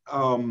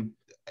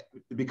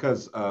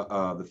 because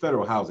the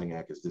Federal Housing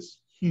Act is this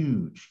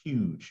huge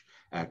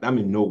act. I'm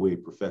in no way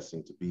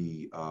professing to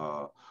be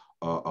a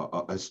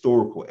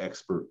historical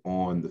expert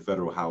on the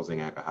Federal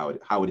Housing Act or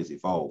how it has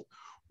evolved.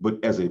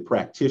 But as a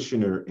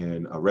practitioner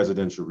in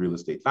residential real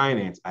estate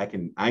finance, I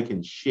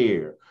can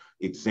share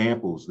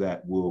examples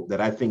that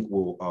I think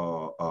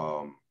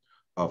will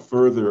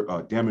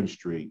further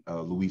demonstrate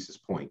Luis's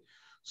point.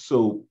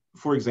 So,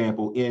 for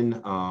example, in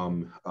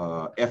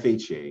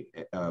FHA,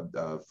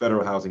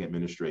 Federal Housing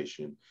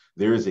Administration,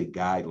 there is a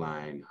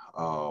guideline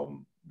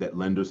that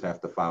lenders have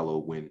to follow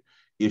when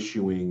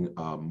issuing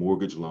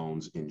mortgage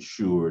loans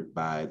insured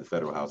by the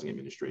Federal Housing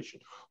Administration.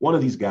 One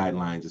of these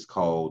guidelines is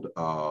called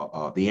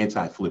the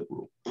anti-flip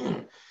rule.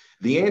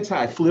 The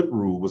anti-flip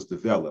rule was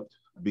developed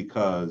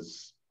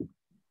because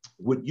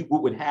what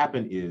would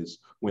happen is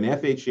when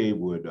FHA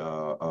would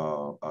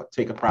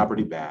take a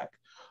property back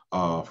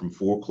from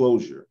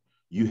foreclosure,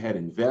 you had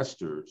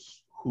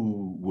investors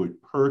who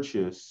would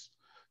purchase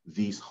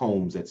these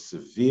homes at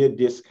severe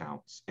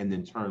discounts and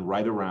then turn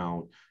right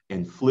around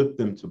and flip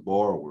them to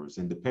borrowers.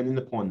 And depending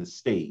upon the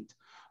state,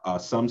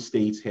 some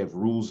states have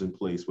rules in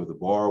place where the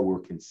borrower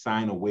can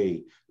sign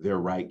away their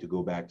right to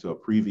go back to a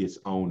previous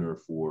owner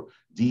for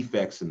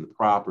defects in the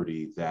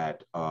property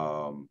that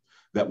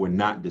were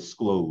not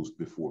disclosed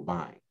before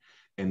buying.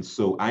 And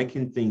so I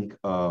can think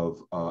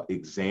of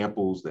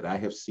examples that I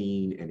have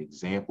seen and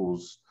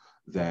examples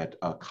that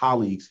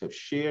colleagues have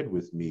shared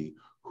with me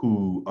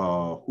who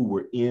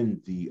were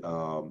in the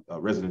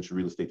residential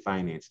real estate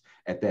finance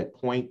at that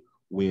point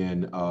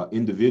when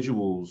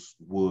individuals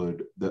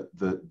would,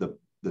 the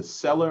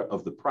seller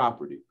of the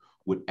property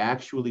would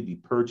actually be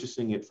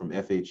purchasing it from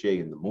FHA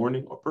in the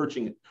morning or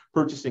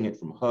purchasing it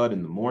from HUD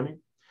in the morning,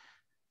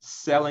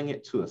 selling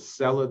it to a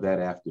seller that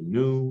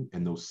afternoon,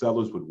 and those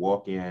sellers would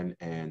walk in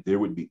and there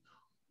would be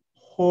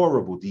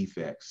horrible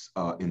defects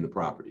in the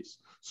properties.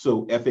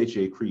 So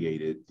FHA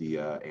created the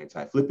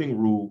anti-flipping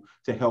rule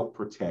to help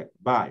protect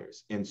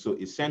buyers. And so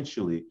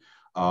essentially,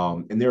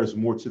 and there is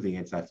more to the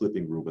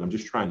anti-flipping rule, but I'm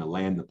just trying to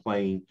land the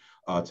plane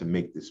to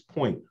make this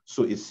point.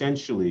 So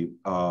essentially,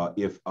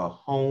 if a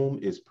home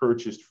is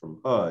purchased from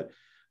HUD,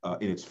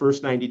 in its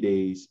first 90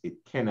 days, it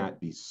cannot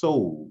be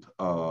sold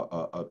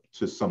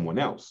to someone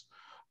else.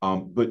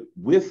 But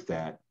with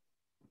that,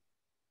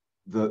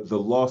 the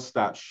law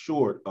stops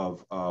short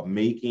of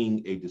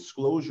making a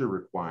disclosure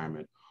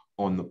requirement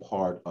on the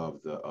part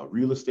of the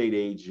real estate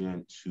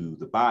agent to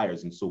the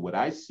buyers. And so what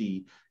I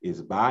see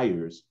is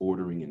buyers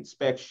ordering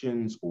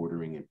inspections,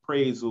 ordering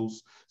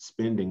appraisals,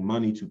 spending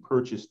money to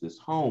purchase this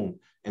home.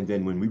 And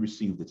then when we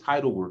receive the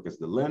title work as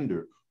the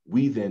lender,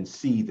 we then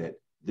see that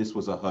this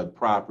was a HUD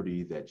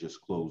property that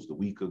just closed a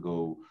week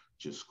ago,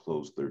 just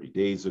closed 30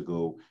 days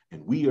ago,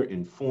 and we are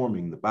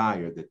informing the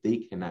buyer that they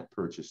cannot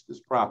purchase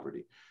this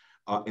property.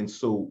 And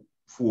so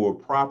for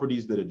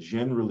properties that are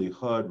generally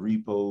HUD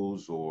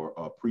repos or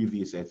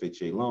previous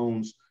FHA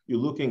loans, you're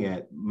looking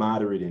at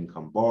moderate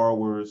income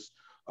borrowers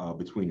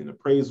between an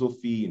appraisal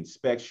fee,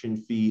 inspection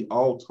fee,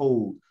 all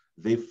told,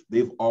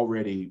 they've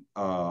already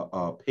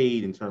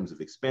paid in terms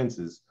of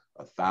expenses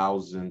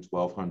 $1,000,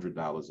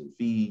 $1,200 in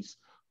fees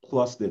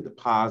plus their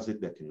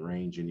deposit that can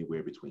range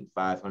anywhere between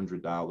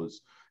 $500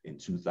 and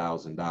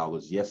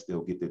 $2,000. Yes,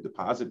 they'll get their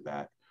deposit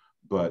back,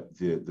 but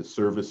the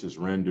services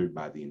rendered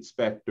by the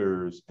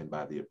inspectors and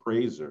by the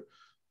appraiser,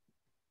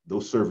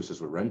 those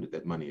services were rendered,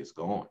 that money is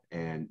gone,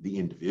 and the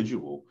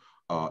individual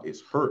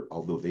is hurt,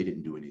 although they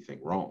didn't do anything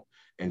wrong.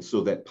 And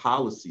so that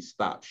policy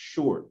stopped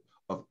short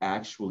of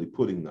actually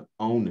putting the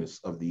onus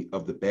of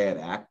the bad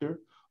actor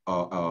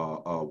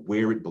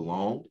where it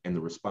belonged and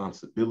the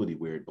responsibility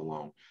where it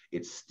belonged.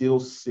 It still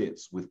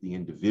sits with the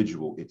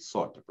individual it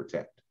sought to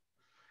protect.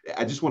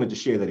 I just wanted to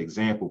share that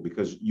example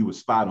because you were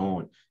spot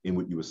on in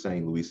what you were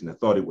saying, Luis, and I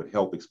thought it would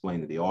help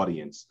explain to the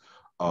audience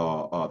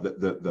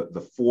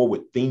the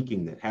forward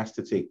thinking that has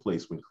to take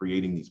place when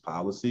creating these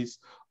policies.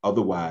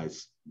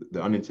 Otherwise,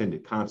 the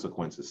unintended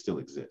consequences still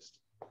exist.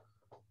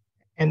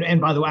 And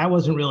by the way, I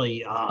wasn't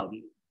really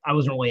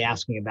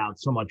asking about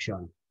so much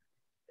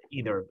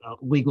either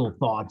legal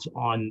thoughts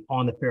on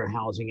the Fair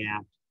Housing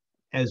Act,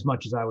 as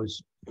much as I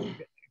was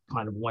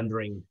kind of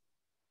wondering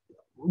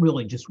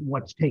really just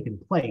what's taken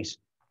place,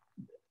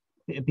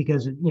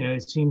 because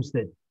it seems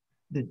that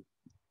the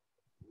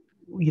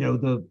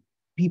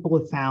people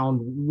have found,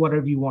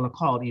 whatever you want to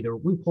call it, either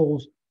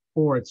loopholes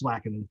or it's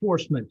lack of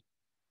enforcement,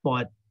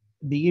 but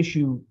the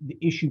issue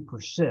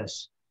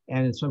persists,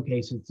 and in some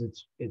cases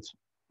it's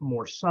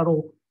more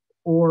subtle,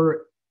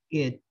 or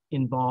it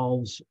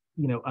involves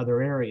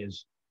other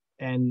areas.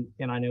 And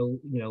I know,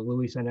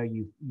 Luis, I know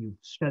you've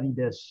studied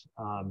this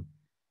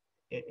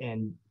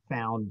and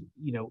found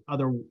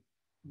other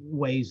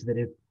ways that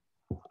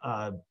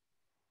have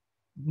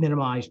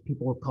minimized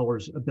people of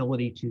color's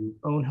ability to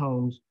own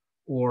homes,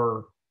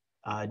 or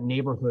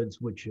neighborhoods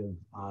which have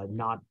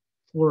not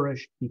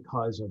flourished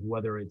because of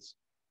whether it's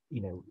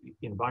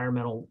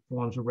environmental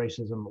forms of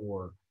racism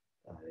or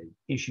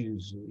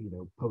issues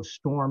post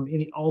storm,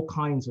 all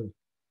kinds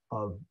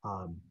of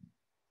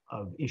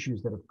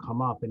issues that have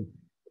come up. And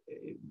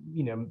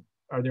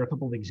are there a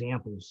couple of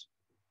examples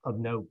of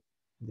note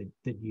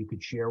that you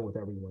could share with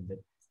everyone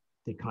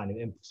that kind of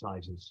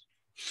emphasizes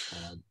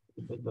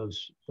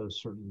those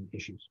certain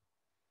issues?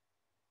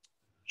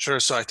 Sure.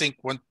 So I think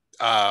one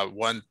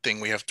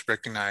thing we have to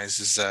recognize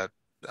is that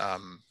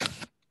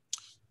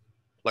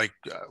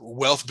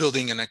wealth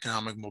building and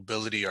economic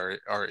mobility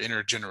are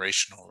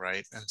intergenerational,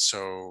 right? And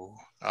so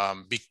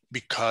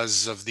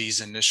because of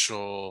these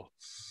initial,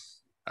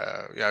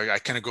 I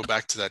kind of go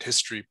back to that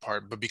history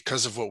part, but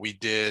because of what we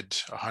did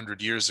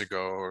 100 years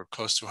ago or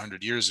close to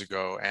 100 years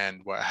ago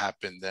and what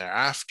happened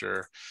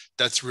thereafter,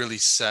 that's really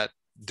set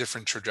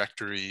different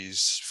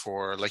trajectories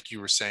for, like you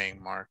were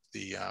saying, Mark,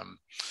 the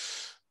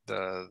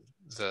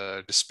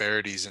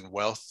disparities in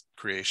wealth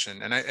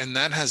creation, and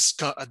that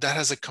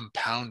has a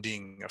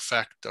compounding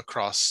effect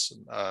across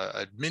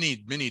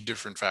many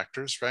different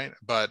factors, right?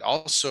 But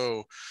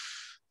also,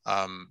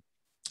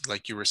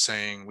 like you were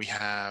saying, we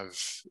have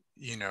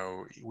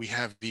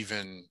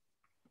even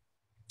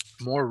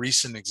more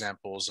recent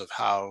examples of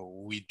how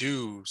we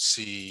do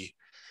see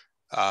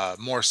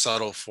more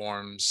subtle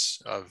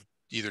forms of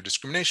either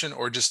discrimination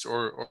or just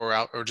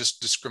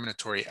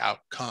discriminatory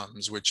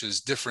outcomes, which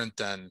is different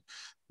than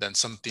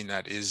something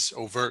that is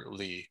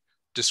overtly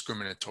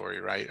discriminatory,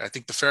 right? I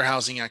think the Fair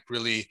Housing Act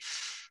really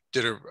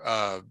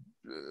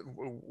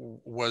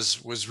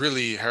was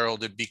really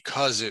heralded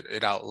because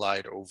it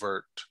outlined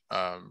overt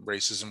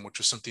racism, which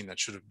was something that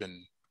should have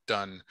been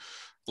done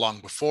long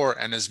before.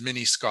 And as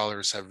many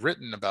scholars have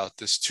written about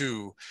this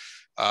too,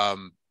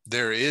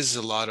 there is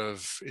a lot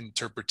of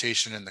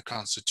interpretation in the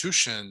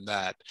Constitution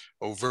that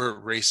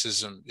overt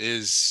racism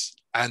is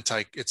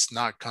it's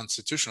not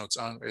constitutional.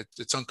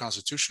 It's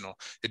unconstitutional.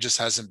 It just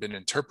hasn't been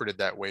interpreted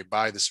that way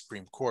by the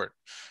Supreme Court,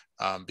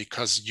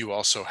 because you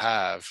also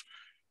have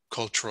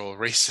cultural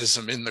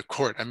racism in the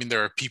court. I mean,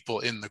 there are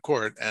people in the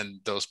court, and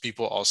those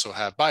people also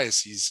have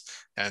biases,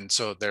 and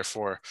so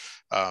therefore,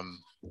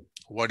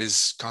 what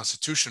is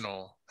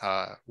constitutional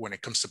when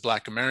it comes to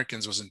Black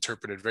Americans was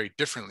interpreted very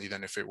differently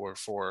than if it were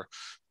for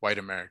white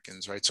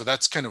Americans, right? So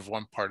that's kind of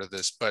one part of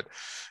this. But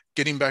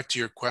getting back to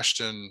your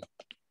question,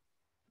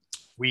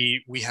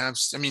 we have,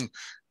 I mean,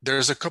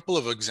 there's a couple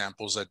of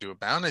examples that do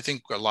abound. I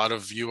think a lot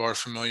of you are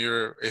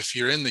familiar, if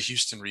you're in the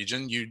Houston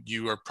region,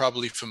 you are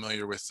probably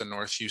familiar with the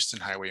North Houston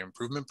Highway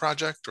Improvement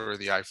Project, or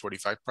the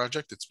I-45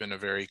 project. It's been a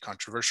very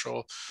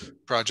controversial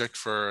project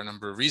for a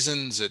number of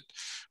reasons. It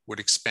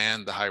would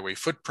expand the highway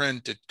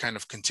footprint. It kind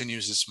of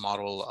continues this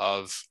model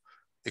of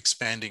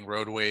expanding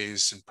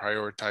roadways and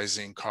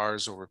prioritizing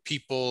cars over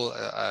people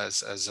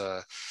as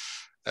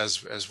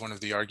one of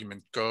the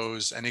argument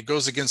goes, and it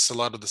goes against a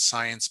lot of the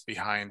science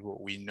behind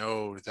what we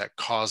know that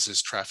causes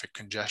traffic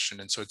congestion.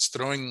 And so it's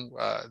throwing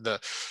the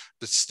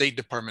State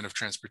Department of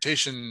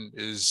Transportation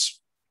is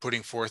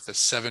putting forth a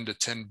 $7 to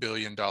 $10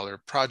 billion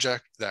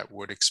project that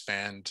would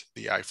expand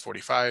the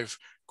I-45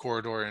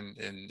 corridor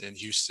in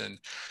Houston.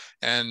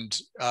 And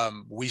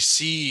we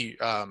see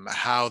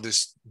how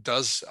this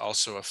does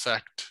also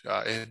affect,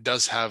 it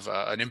does have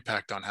an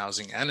impact on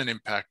housing and an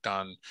impact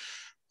on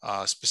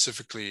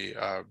specifically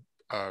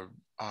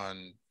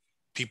on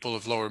people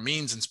of lower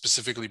means, and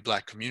specifically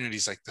Black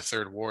communities like the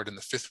 3rd Ward and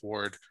the 5th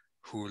Ward,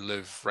 who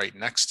live right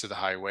next to the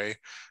highway.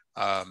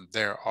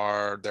 There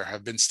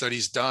have been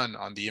studies done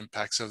on the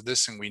impacts of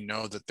this, and we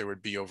know that there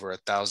would be over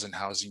 1,000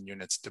 housing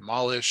units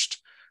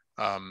demolished.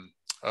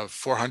 Of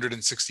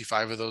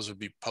 465 of those would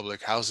be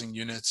public housing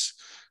units,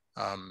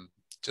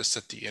 just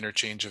at the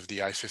interchange of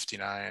the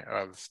I-59,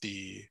 of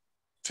the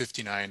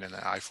 59 and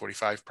the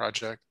I-45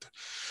 project.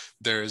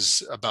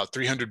 There's about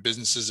 300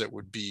 businesses that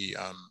would be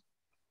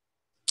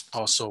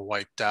also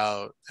wiped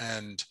out.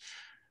 And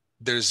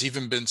there's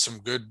even been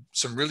some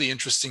really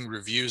interesting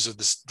reviews of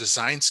this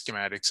design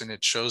schematics, and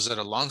it shows that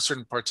along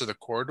certain parts of the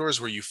corridors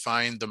where you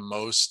find the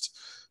most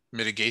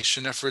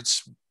mitigation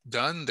efforts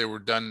done, they were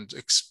done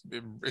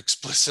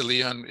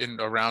explicitly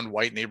around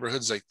white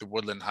neighborhoods like the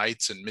Woodland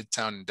Heights and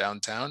Midtown and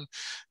downtown,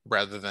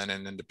 rather than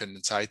in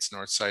Independence Heights,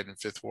 North Side, and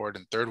 5th Ward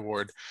and 3rd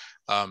Ward.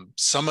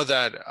 Some of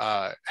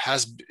that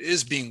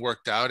is being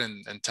worked out,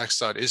 and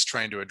TxDOT is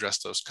trying to address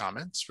those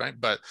comments, right?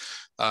 But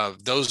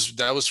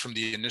that was from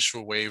the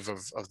initial wave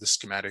of the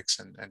schematics,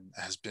 and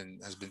has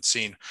been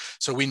seen.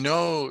 So we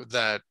know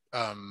that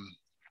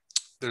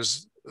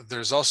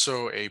there's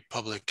also a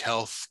public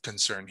health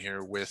concern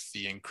here with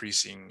the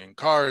increasing in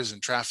cars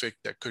and traffic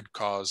that could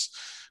cause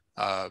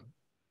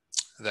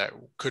that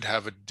could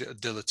have a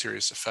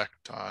deleterious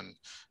effect on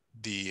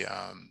the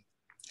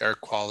air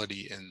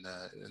quality in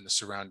the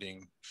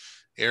surrounding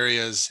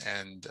areas,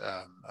 and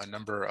a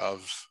number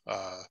of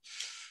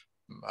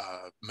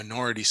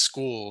minority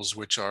schools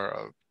which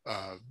are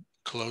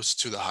close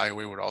to the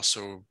highway would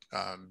also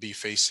be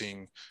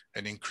facing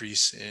an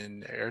increase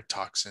in air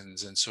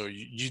toxins. And so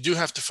you do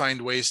have to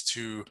find ways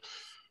to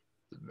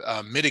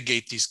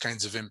mitigate these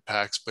kinds of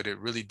impacts, but it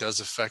really does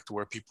affect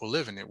where people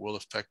live, and it will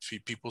affect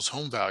people's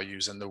home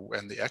values and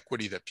the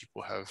equity that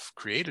people have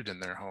created in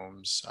their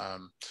homes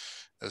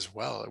as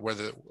well.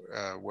 Whether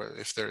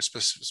if they're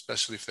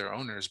especially if they're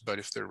owners, but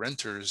if they're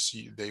renters,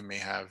 they may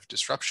have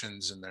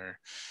disruptions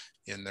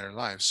in their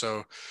lives.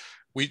 So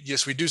we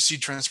do see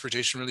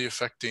transportation really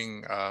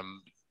affecting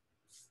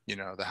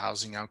the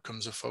housing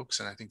outcomes of folks,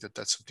 and I think that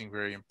that's something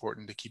very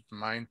important to keep in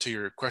mind. To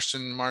your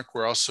question, Mark,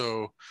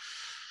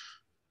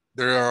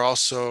 there are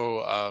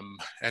also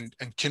and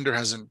Kinder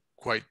hasn't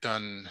quite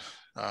done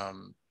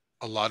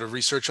a lot of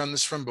research on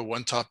this front, but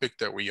one topic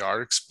that we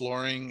are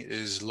exploring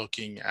is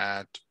looking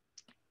at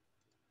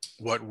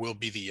what will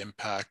be the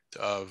impact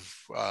of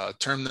a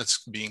term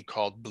that's being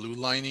called blue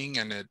lining,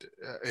 and it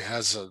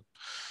has a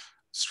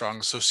strong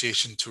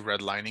association to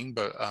redlining.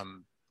 But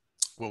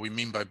what we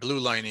mean by blue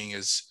lining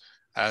is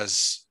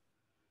as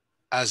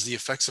the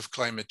effects of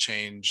climate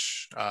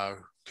change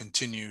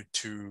continue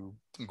to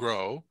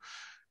grow,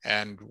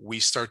 and we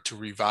start to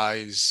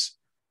revise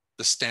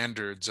the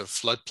standards of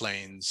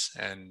floodplains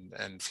and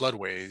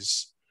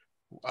floodways,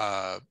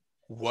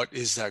 what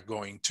is that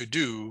going to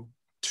do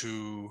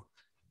to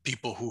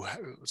people who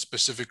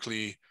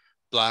specifically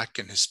Black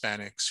and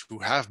Hispanics who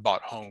have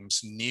bought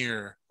homes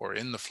near or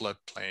in the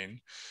floodplain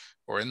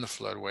or in the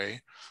floodway?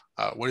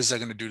 What is that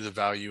going to do to the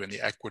value and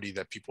the equity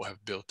that people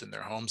have built in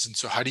their homes? And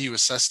so how do you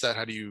assess that?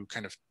 How do you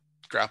kind of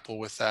grapple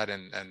with that?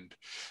 And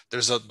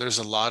there's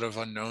a lot of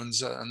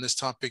unknowns on this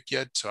topic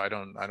yet, so I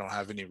don't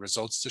have any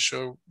results to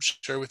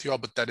share with you all,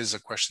 but that is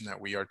a question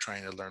that we are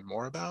trying to learn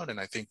more about,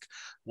 and I think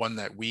one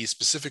that we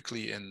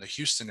specifically in the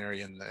Houston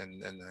area and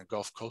the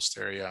Gulf Coast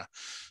area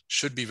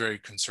should be very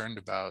concerned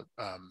about,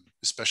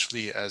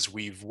 especially as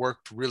we've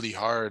worked really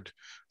hard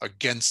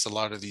against a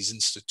lot of these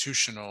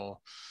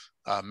institutional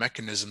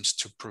mechanisms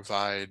to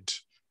provide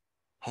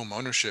home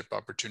ownership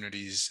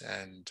opportunities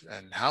and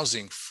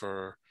housing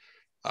for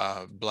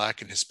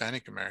Black and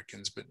Hispanic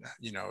Americans, but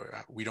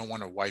we don't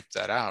want to wipe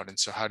that out. And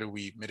so how do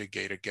we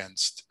mitigate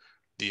against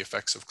the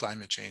effects of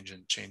climate change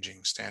and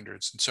changing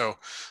standards? And so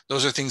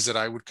those are things that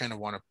I would kind of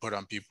want to put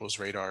on people's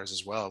radars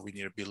as well. We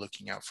need to be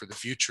looking out for the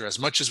future. As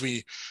much as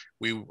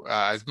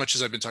as much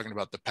as I've been talking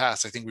about the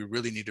past, I think we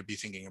really need to be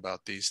thinking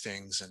about these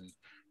things and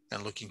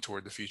looking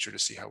toward the future to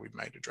see how we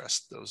might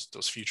address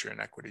those future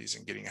inequities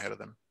and getting ahead of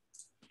them.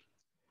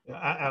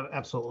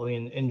 Absolutely.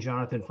 And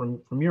Jonathan,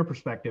 from your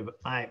perspective,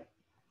 I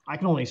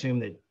can only assume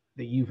that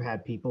you've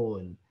had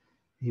people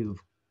who've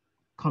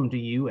come to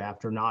you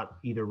after not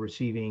either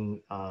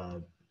receiving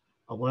a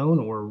loan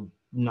or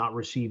not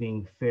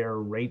receiving fair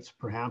rates,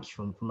 perhaps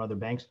from other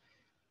banks.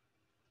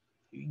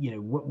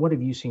 What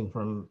have you seen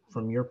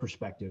from your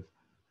perspective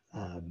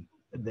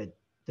that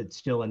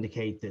still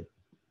indicate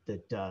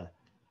that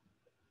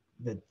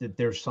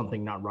there's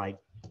something not right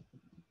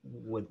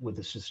with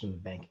the system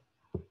of banking?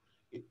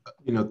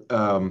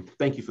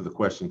 Thank you for the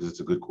question, because it's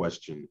a good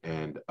question.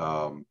 And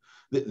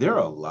there are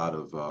a lot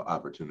of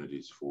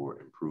opportunities for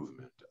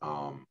improvement.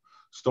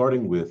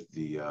 Starting with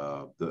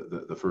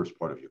the first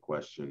part of your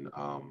question,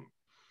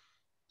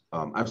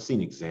 I've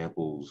seen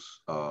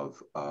examples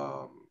of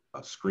a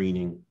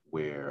screening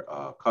where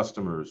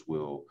customers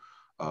will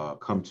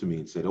come to me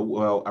and say, "Oh,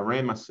 well, I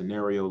ran my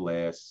scenario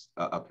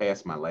I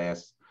passed my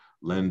last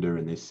lender,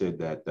 and they said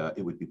that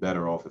it would be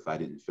better off if I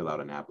didn't fill out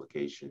an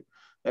application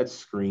That's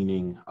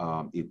screening.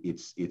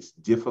 It's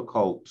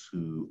difficult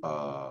to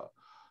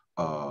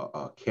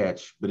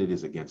catch, but it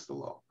is against the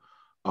law.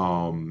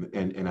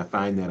 And I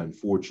find that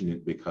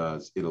unfortunate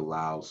because it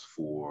allows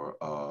for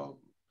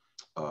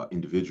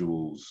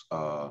individuals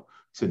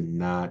to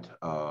not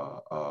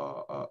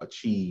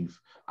achieve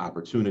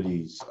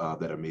opportunities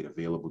that are made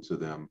available to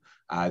them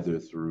either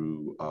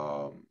through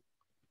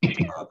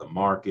the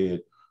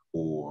market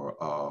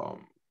or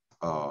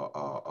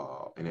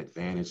an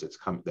advantage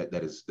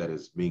that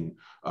is being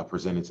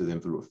presented to them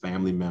through a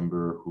family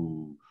member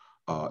who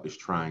is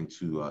trying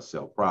to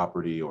sell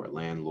property, or a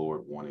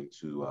landlord wanting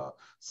to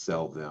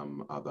sell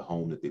them the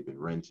home that they've been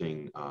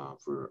renting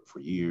for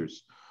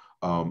years.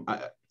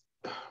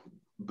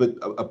 But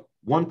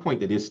one point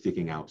that is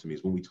sticking out to me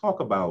is when we talk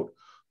about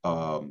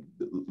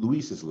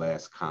Luis's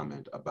last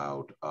comment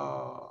about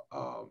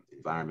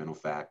environmental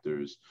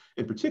factors,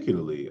 and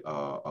particularly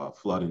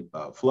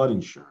flood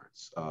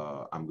insurance.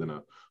 I'm going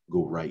to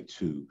go right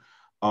to.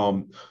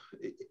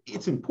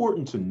 It's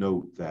important to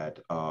note that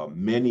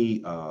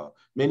many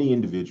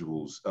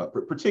individuals,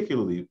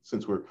 particularly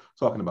since we're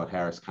talking about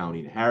Harris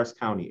County, the Harris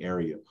County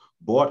area,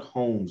 bought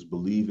homes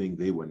believing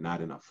they were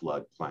not in a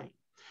floodplain.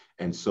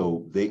 And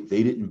so they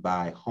didn't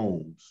buy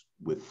homes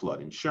with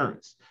flood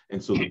insurance.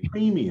 And so the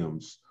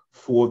premiums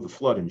for the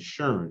flood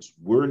insurance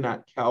were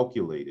not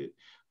calculated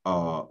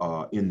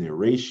in their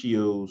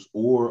ratios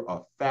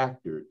or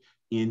factored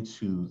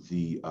into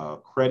the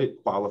credit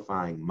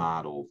qualifying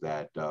model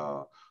that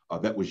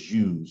was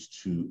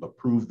used to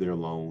approve their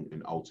loan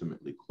and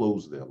ultimately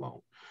close their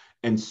loan.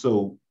 And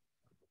so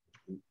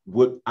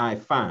what I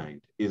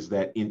find is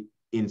that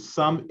in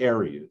some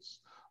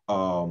areas,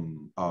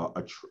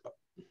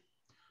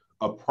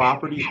 a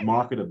property's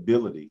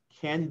marketability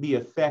can be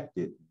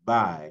affected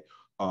by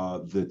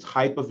the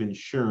type of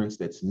insurance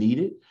that's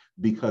needed,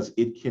 because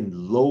it can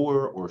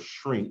lower or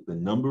shrink the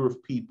number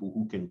of people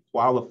who can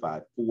qualify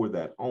for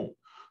that home.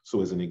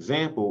 So as an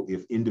example,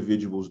 if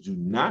individuals do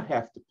not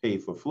have to pay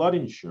for flood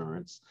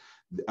insurance,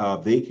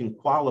 they can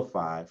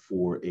qualify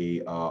for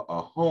a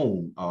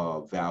home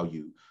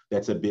value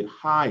that's a bit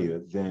higher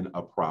than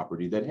a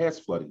property that has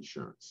flood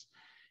insurance.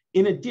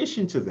 In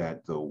addition to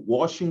that, though,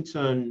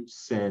 Washington,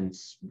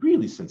 since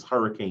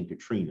Hurricane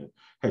Katrina,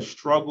 has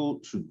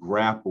struggled to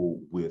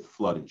grapple with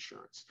flood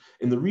insurance.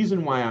 And the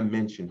reason why I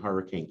mention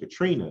Hurricane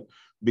Katrina,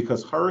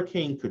 because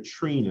Hurricane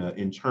Katrina,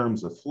 in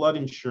terms of flood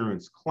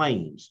insurance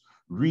claims,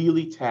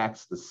 really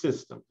taxed the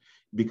system,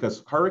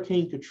 because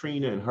Hurricane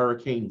Katrina and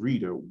Hurricane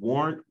Rita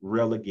weren't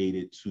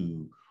relegated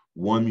to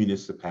one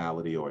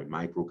municipality or a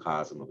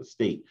microcosm of a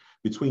state.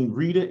 Between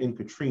Rita and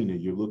Katrina,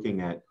 you're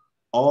looking at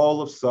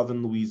all of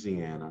southern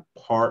Louisiana,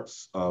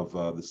 parts of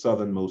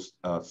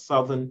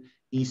the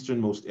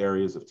easternmost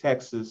areas of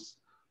Texas,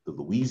 the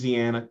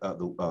Louisiana,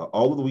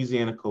 all of the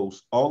Louisiana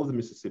coast, all of the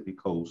Mississippi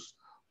coast,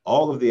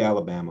 all of the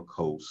Alabama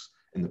coast,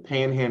 and the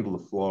panhandle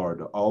of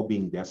Florida, all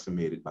being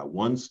decimated by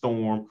one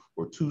storm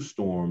or two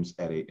storms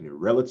in a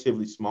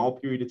relatively small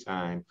period of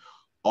time.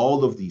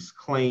 All of these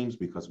claims,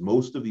 because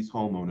most of these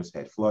homeowners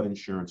had flood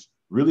insurance,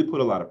 really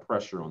put a lot of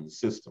pressure on the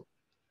system,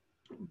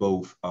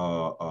 both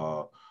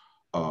homeowners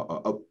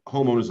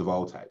of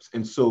all types.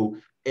 And so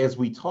as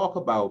we talk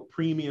about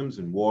premiums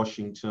in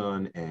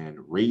Washington and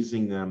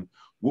raising them,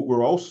 what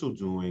we're also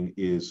doing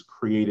is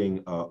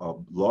creating a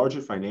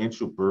larger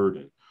financial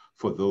burden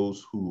for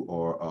those who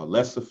are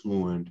less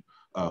affluent,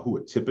 who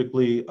are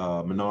typically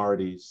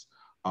minorities,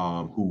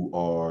 who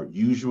are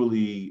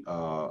usually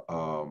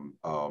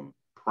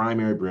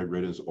primary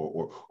breadwinners,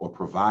 or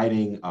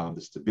providing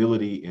the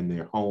stability in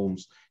their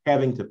homes,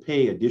 having to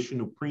pay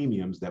additional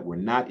premiums that were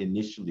not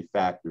initially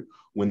factored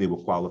when they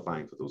were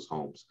qualifying for those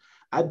homes.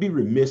 I'd be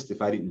remiss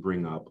if I didn't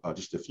bring up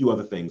just a few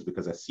other things,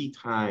 because I see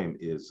time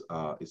is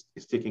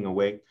ticking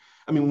away.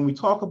 I mean, when we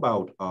talk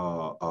about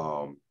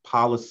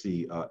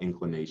policy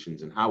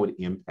inclinations and how it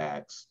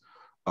impacts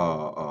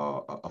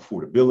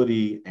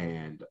affordability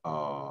and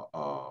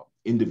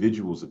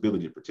individuals'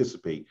 ability to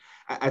participate,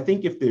 I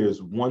think if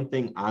there's one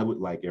thing I would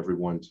like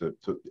everyone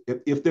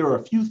if there are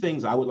a few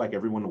things I would like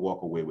everyone to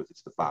walk away with,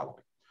 it's the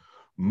following.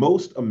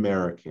 Most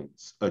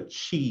Americans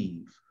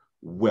achieve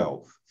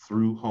wealth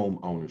through home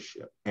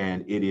ownership,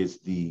 and it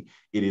is the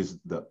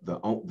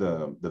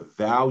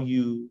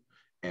value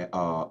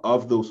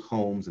of those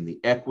homes and the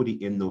equity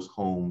in those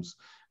homes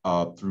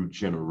through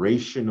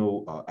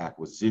generational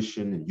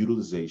acquisition and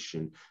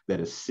utilization that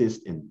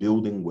assist in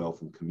building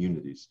wealth in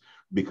communities.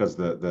 Because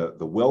the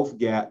wealth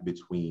gap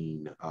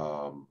between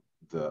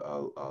the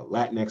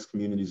Latinx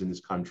communities in this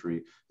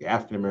country, the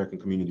African American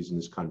communities in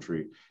this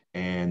country,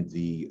 and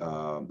the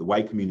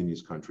white community in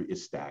this country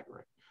is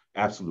staggering.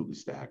 Absolutely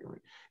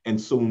staggering.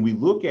 And so when we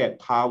look at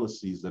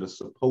policies that are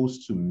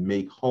supposed to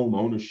make home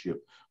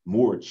ownership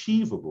more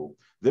achievable,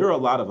 there are a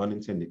lot of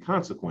unintended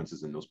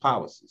consequences in those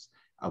policies.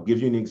 I'll give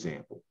you an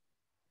example.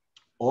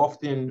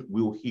 Often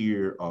we'll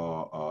hear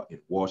in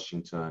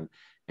Washington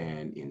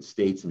and in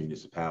states and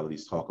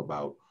municipalities talk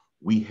about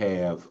We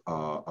have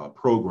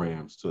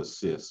programs to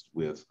assist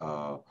with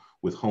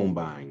home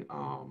buying,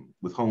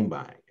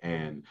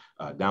 and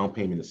down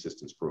payment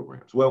assistance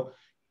programs. Well,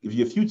 give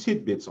you a few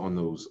tidbits on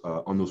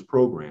those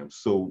programs,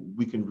 so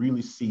we can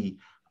really see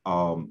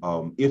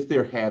if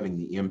they're having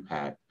the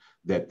impact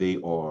that they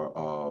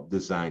are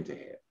designed to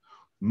have.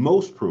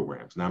 Most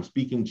programs, now I'm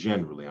speaking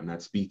generally, I'm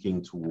not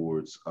speaking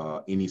towards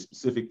any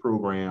specific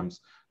programs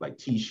like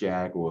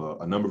TSHAC or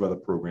a number of other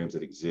programs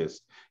that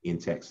exist in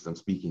Texas. I'm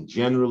speaking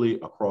generally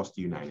across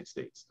the United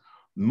States.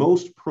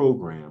 Most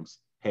programs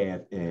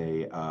have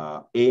a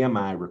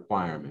AMI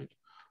requirement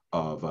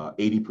of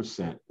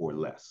 80% or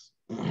less.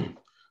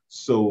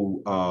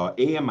 So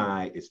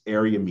AMI is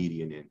area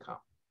median income.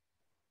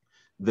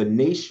 The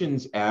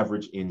nation's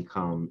average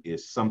income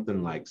is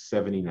something like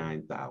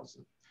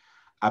 $79,000.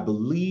 I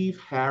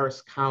believe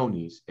Harris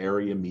County's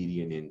area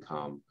median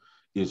income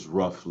is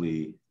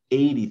roughly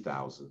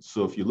 $80,000.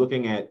 So if you're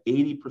looking at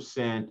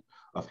 80%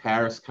 of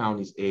Harris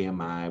County's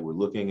AMI, we're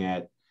looking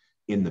at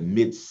in the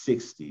mid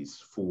 60s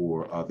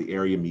for the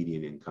area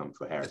median income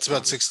for Harris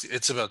County.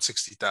 It's about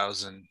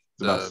 60,000.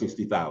 About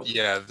 60,000.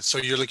 Yeah. So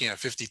you're looking at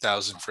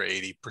 50,000 for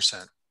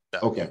 80%. Yeah.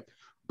 Okay.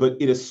 But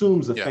it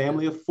assumes a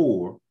family of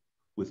 4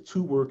 with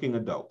 2 working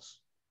adults.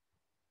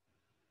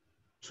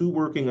 2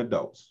 working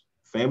adults.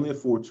 Family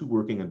of 4, 2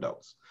 working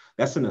adults.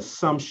 That's an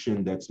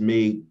assumption that's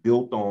made,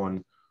 built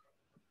on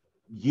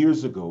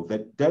years ago,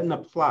 that doesn't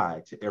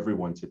apply to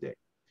everyone today.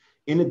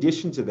 In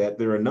addition to that,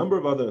 there are a number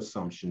of other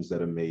assumptions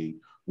that are made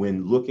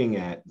when looking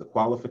at the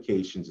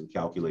qualifications and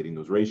calculating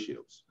those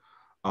ratios.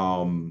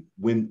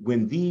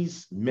 When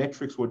these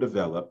metrics were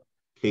developed,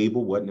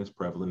 cable wasn't as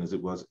prevalent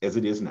as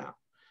it is now.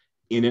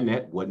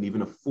 Internet wasn't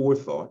even a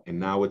forethought, and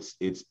now it's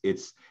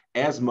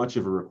as much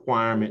of a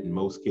requirement in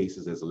most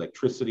cases as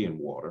electricity and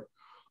water.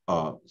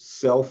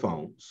 Cell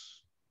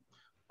phones.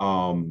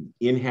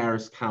 In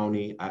Harris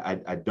County,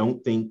 I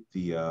don't think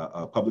the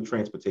public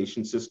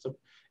transportation system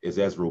is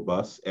as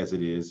robust as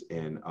it is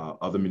in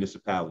other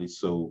municipalities.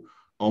 So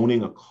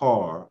owning a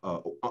car,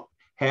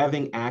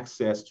 having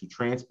access to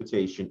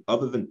transportation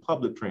other than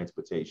public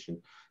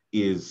transportation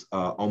is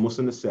almost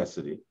a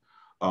necessity.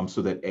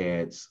 So that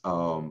adds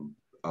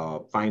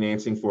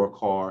financing for a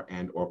car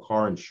and or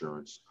car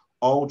insurance,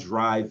 all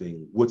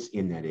driving what's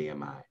in that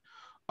AMI.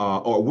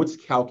 Or what's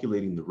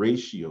calculating the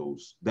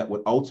ratios that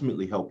would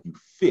ultimately help you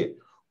fit,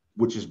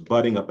 which is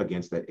butting up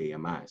against that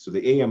AMI. So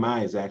the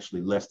AMI is actually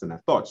less than I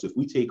thought. So if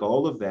we take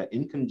all of that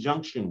in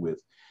conjunction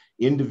with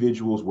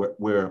individuals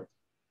where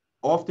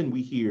often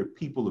we hear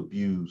people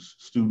abuse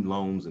student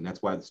loans, and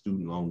that's why the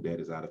student loan debt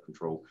is out of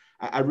control,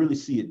 I really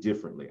see it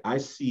differently. I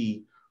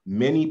see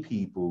many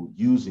people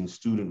using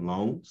student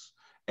loans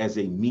as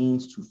a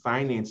means to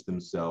finance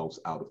themselves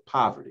out of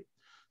poverty.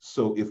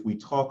 So if we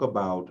talk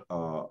about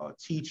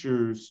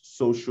teachers,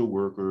 social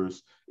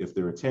workers, if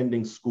they're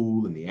attending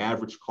school and the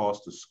average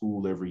cost of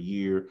school every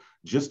year,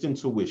 just in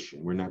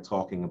tuition, we're not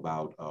talking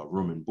about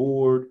room and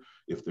board.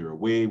 If they're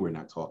away, we're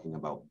not talking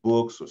about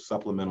books or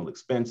supplemental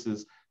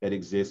expenses that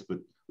exist, but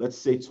let's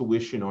say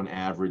tuition on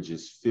average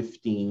is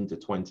 $15,000 to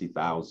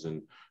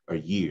 $20,000 a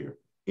year.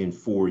 In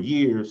 4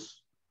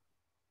 years,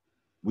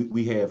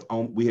 we have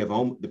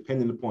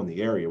depending upon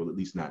the area, well, at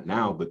least not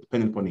now, but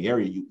depending upon the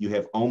area, you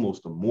have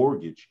almost a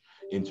mortgage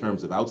in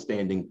terms of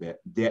outstanding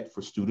debt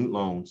for student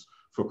loans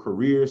for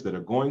careers that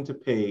are going to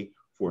pay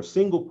for a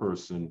single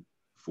person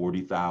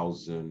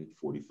 $40,000,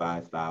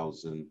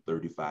 $45,000,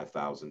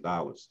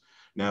 $35,000.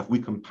 Now, if we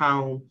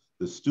compound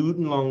the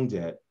student loan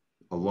debt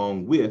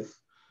along with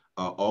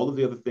all of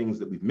the other things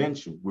that we've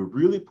mentioned, we're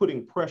really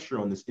putting pressure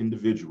on this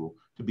individual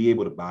to be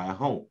able to buy a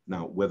home.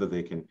 Now, whether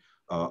they can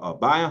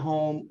buy a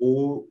home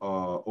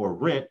or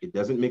rent, it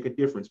doesn't make a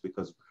difference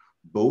because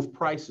both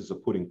prices are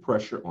putting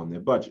pressure on their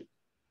budget.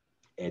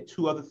 Add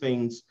 2 other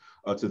things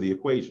to the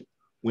equation.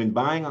 When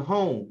buying a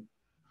home,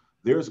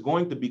 there's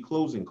going to be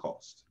closing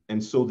costs.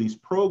 And so these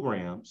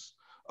programs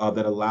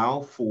that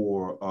allow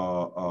for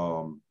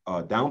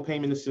down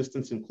payment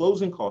assistance and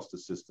closing cost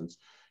assistance,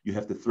 you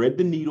have to thread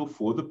the needle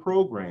for the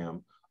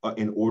program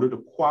in order to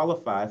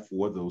qualify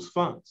for those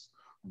funds.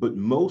 But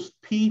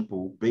most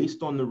people,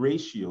 based on the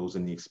ratios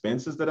and the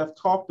expenses that I've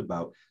talked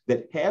about,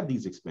 that have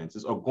these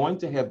expenses are going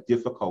to have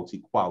difficulty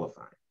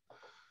qualifying.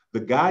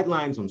 The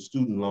guidelines on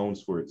student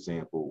loans, for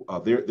example,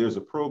 there's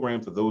a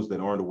program for those that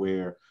aren't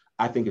aware.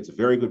 I think it's a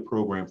very good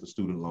program for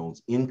student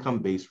loans,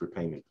 income-based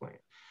repayment plan.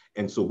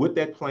 And so what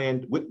that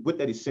plan, what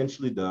that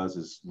essentially does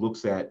is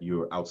looks at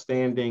your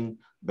outstanding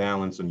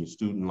balance on your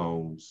student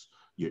loans,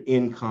 your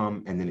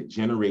income, and then it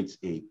generates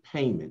a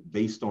payment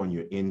based on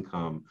your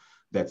income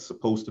that's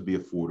supposed to be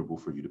affordable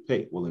for you to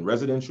pay. Well, in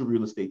residential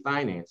real estate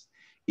finance,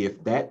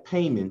 if that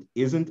payment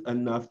isn't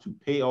enough to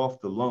pay off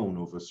the loan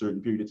over a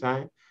certain period of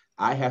time,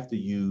 I have to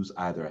use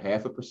either a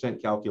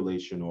 0.5%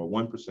 calculation or a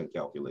 1%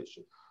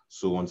 calculation.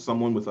 So on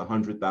someone with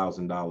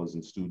 $100,000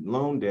 in student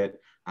loan debt,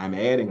 I'm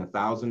adding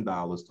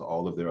 $1,000 to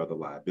all of their other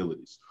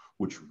liabilities,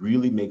 which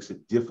really makes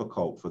it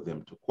difficult for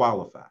them to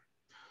qualify.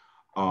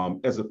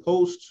 As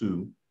opposed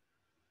to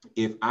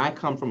if I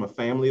come from a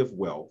family of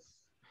wealth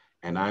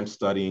and I'm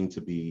studying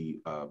to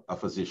be a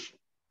physician.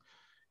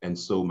 And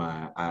so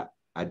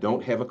I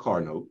don't have a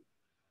car note.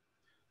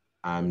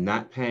 I'm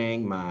not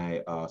paying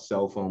my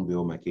cell phone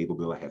bill, my cable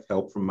bill. I have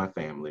help from my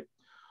family.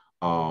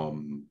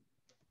 I'm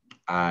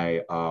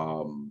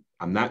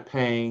not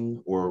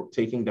paying or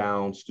taking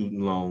down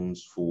student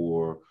loans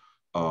for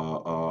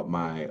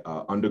my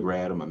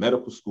undergrad or my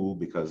medical school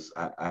because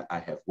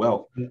I have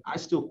wealth. I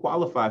still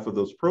qualify for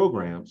those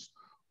programs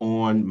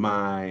on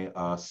my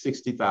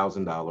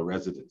 $60,000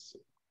 residency.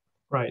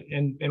 Right,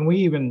 and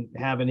we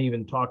haven't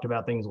even talked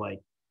about things like,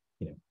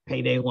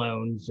 payday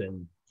loans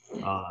and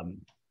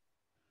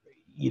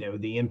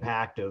the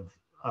impact of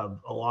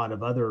a lot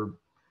of other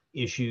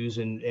issues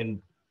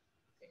and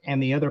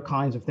the other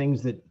kinds of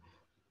things that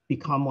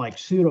become like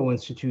pseudo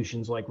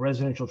institutions like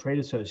residential trade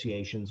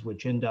associations,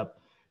 which end up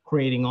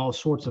creating all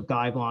sorts of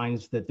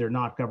guidelines that they're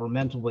not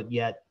governmental, but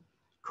yet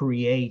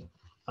create,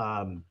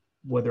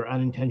 whether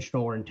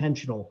unintentional or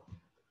intentional,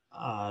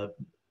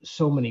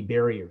 so many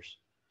barriers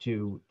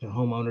to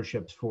home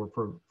ownerships for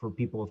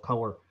people of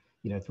color,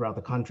 throughout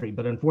the country.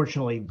 But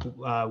unfortunately,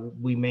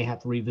 we may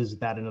have to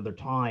revisit that another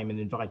time and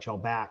invite y'all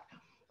back.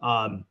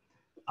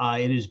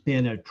 It has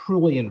been a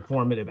truly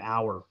informative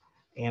hour,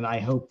 and I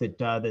hope that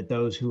that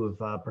those who have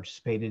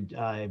participated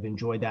have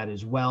enjoyed that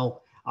as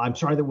well. I'm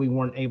sorry that we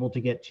weren't able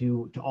to get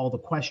to all the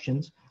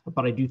questions,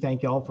 but I do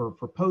thank y'all for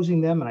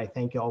posing them, and I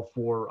thank y'all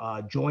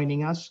for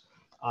joining us.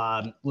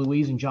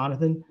 Louise and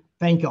Jonathan,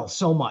 thank y'all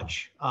so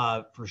much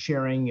for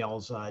sharing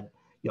y'all's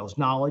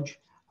knowledge,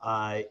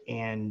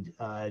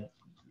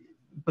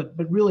 but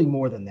really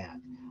more than that,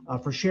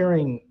 for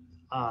sharing.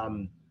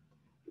 I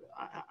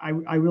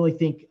really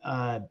think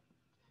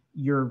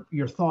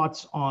your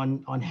thoughts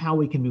on how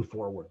we can move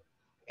forward,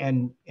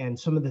 and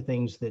some of the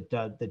things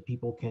that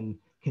people can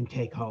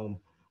take home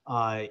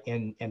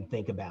and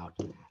think about.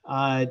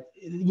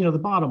 The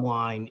bottom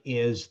line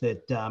is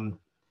that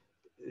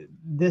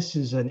this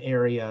is an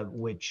area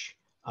which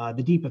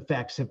the deep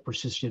effects have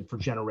persisted for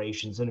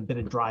generations and have been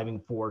a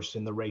driving force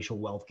in the racial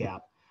wealth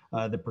gap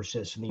that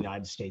persists in the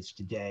United States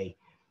today.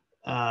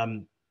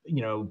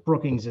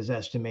 Brookings has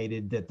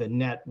estimated that the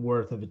net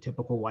worth of a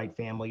typical white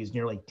family is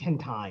nearly 10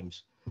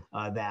 times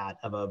that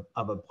of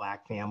a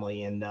Black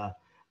family, and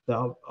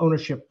the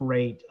ownership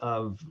rate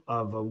of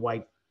a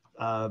white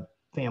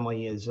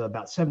family is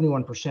about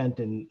 71%,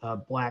 and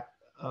Black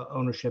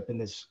ownership in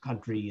this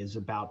country is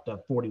about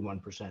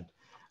 41%.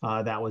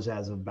 That was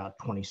as of about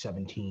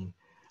 2017.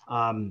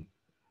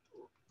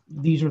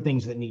 These are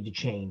things that need to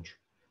change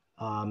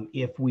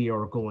if we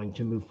are going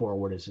to move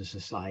forward as a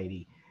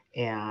society.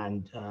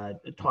 And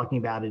talking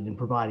about it and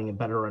providing a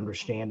better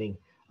understanding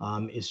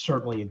is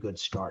certainly a good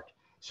start.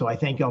 So I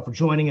thank y'all for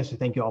joining us. I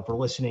thank you all for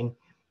listening,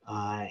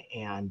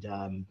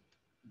 and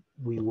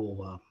we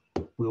will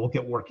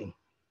get working.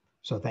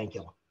 So thank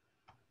you.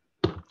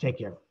 Take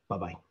care.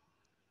 Bye-bye.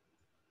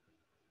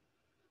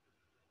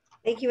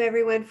 Thank you,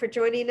 everyone, for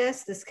joining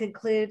us. This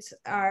concludes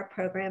our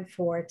program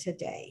for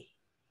today.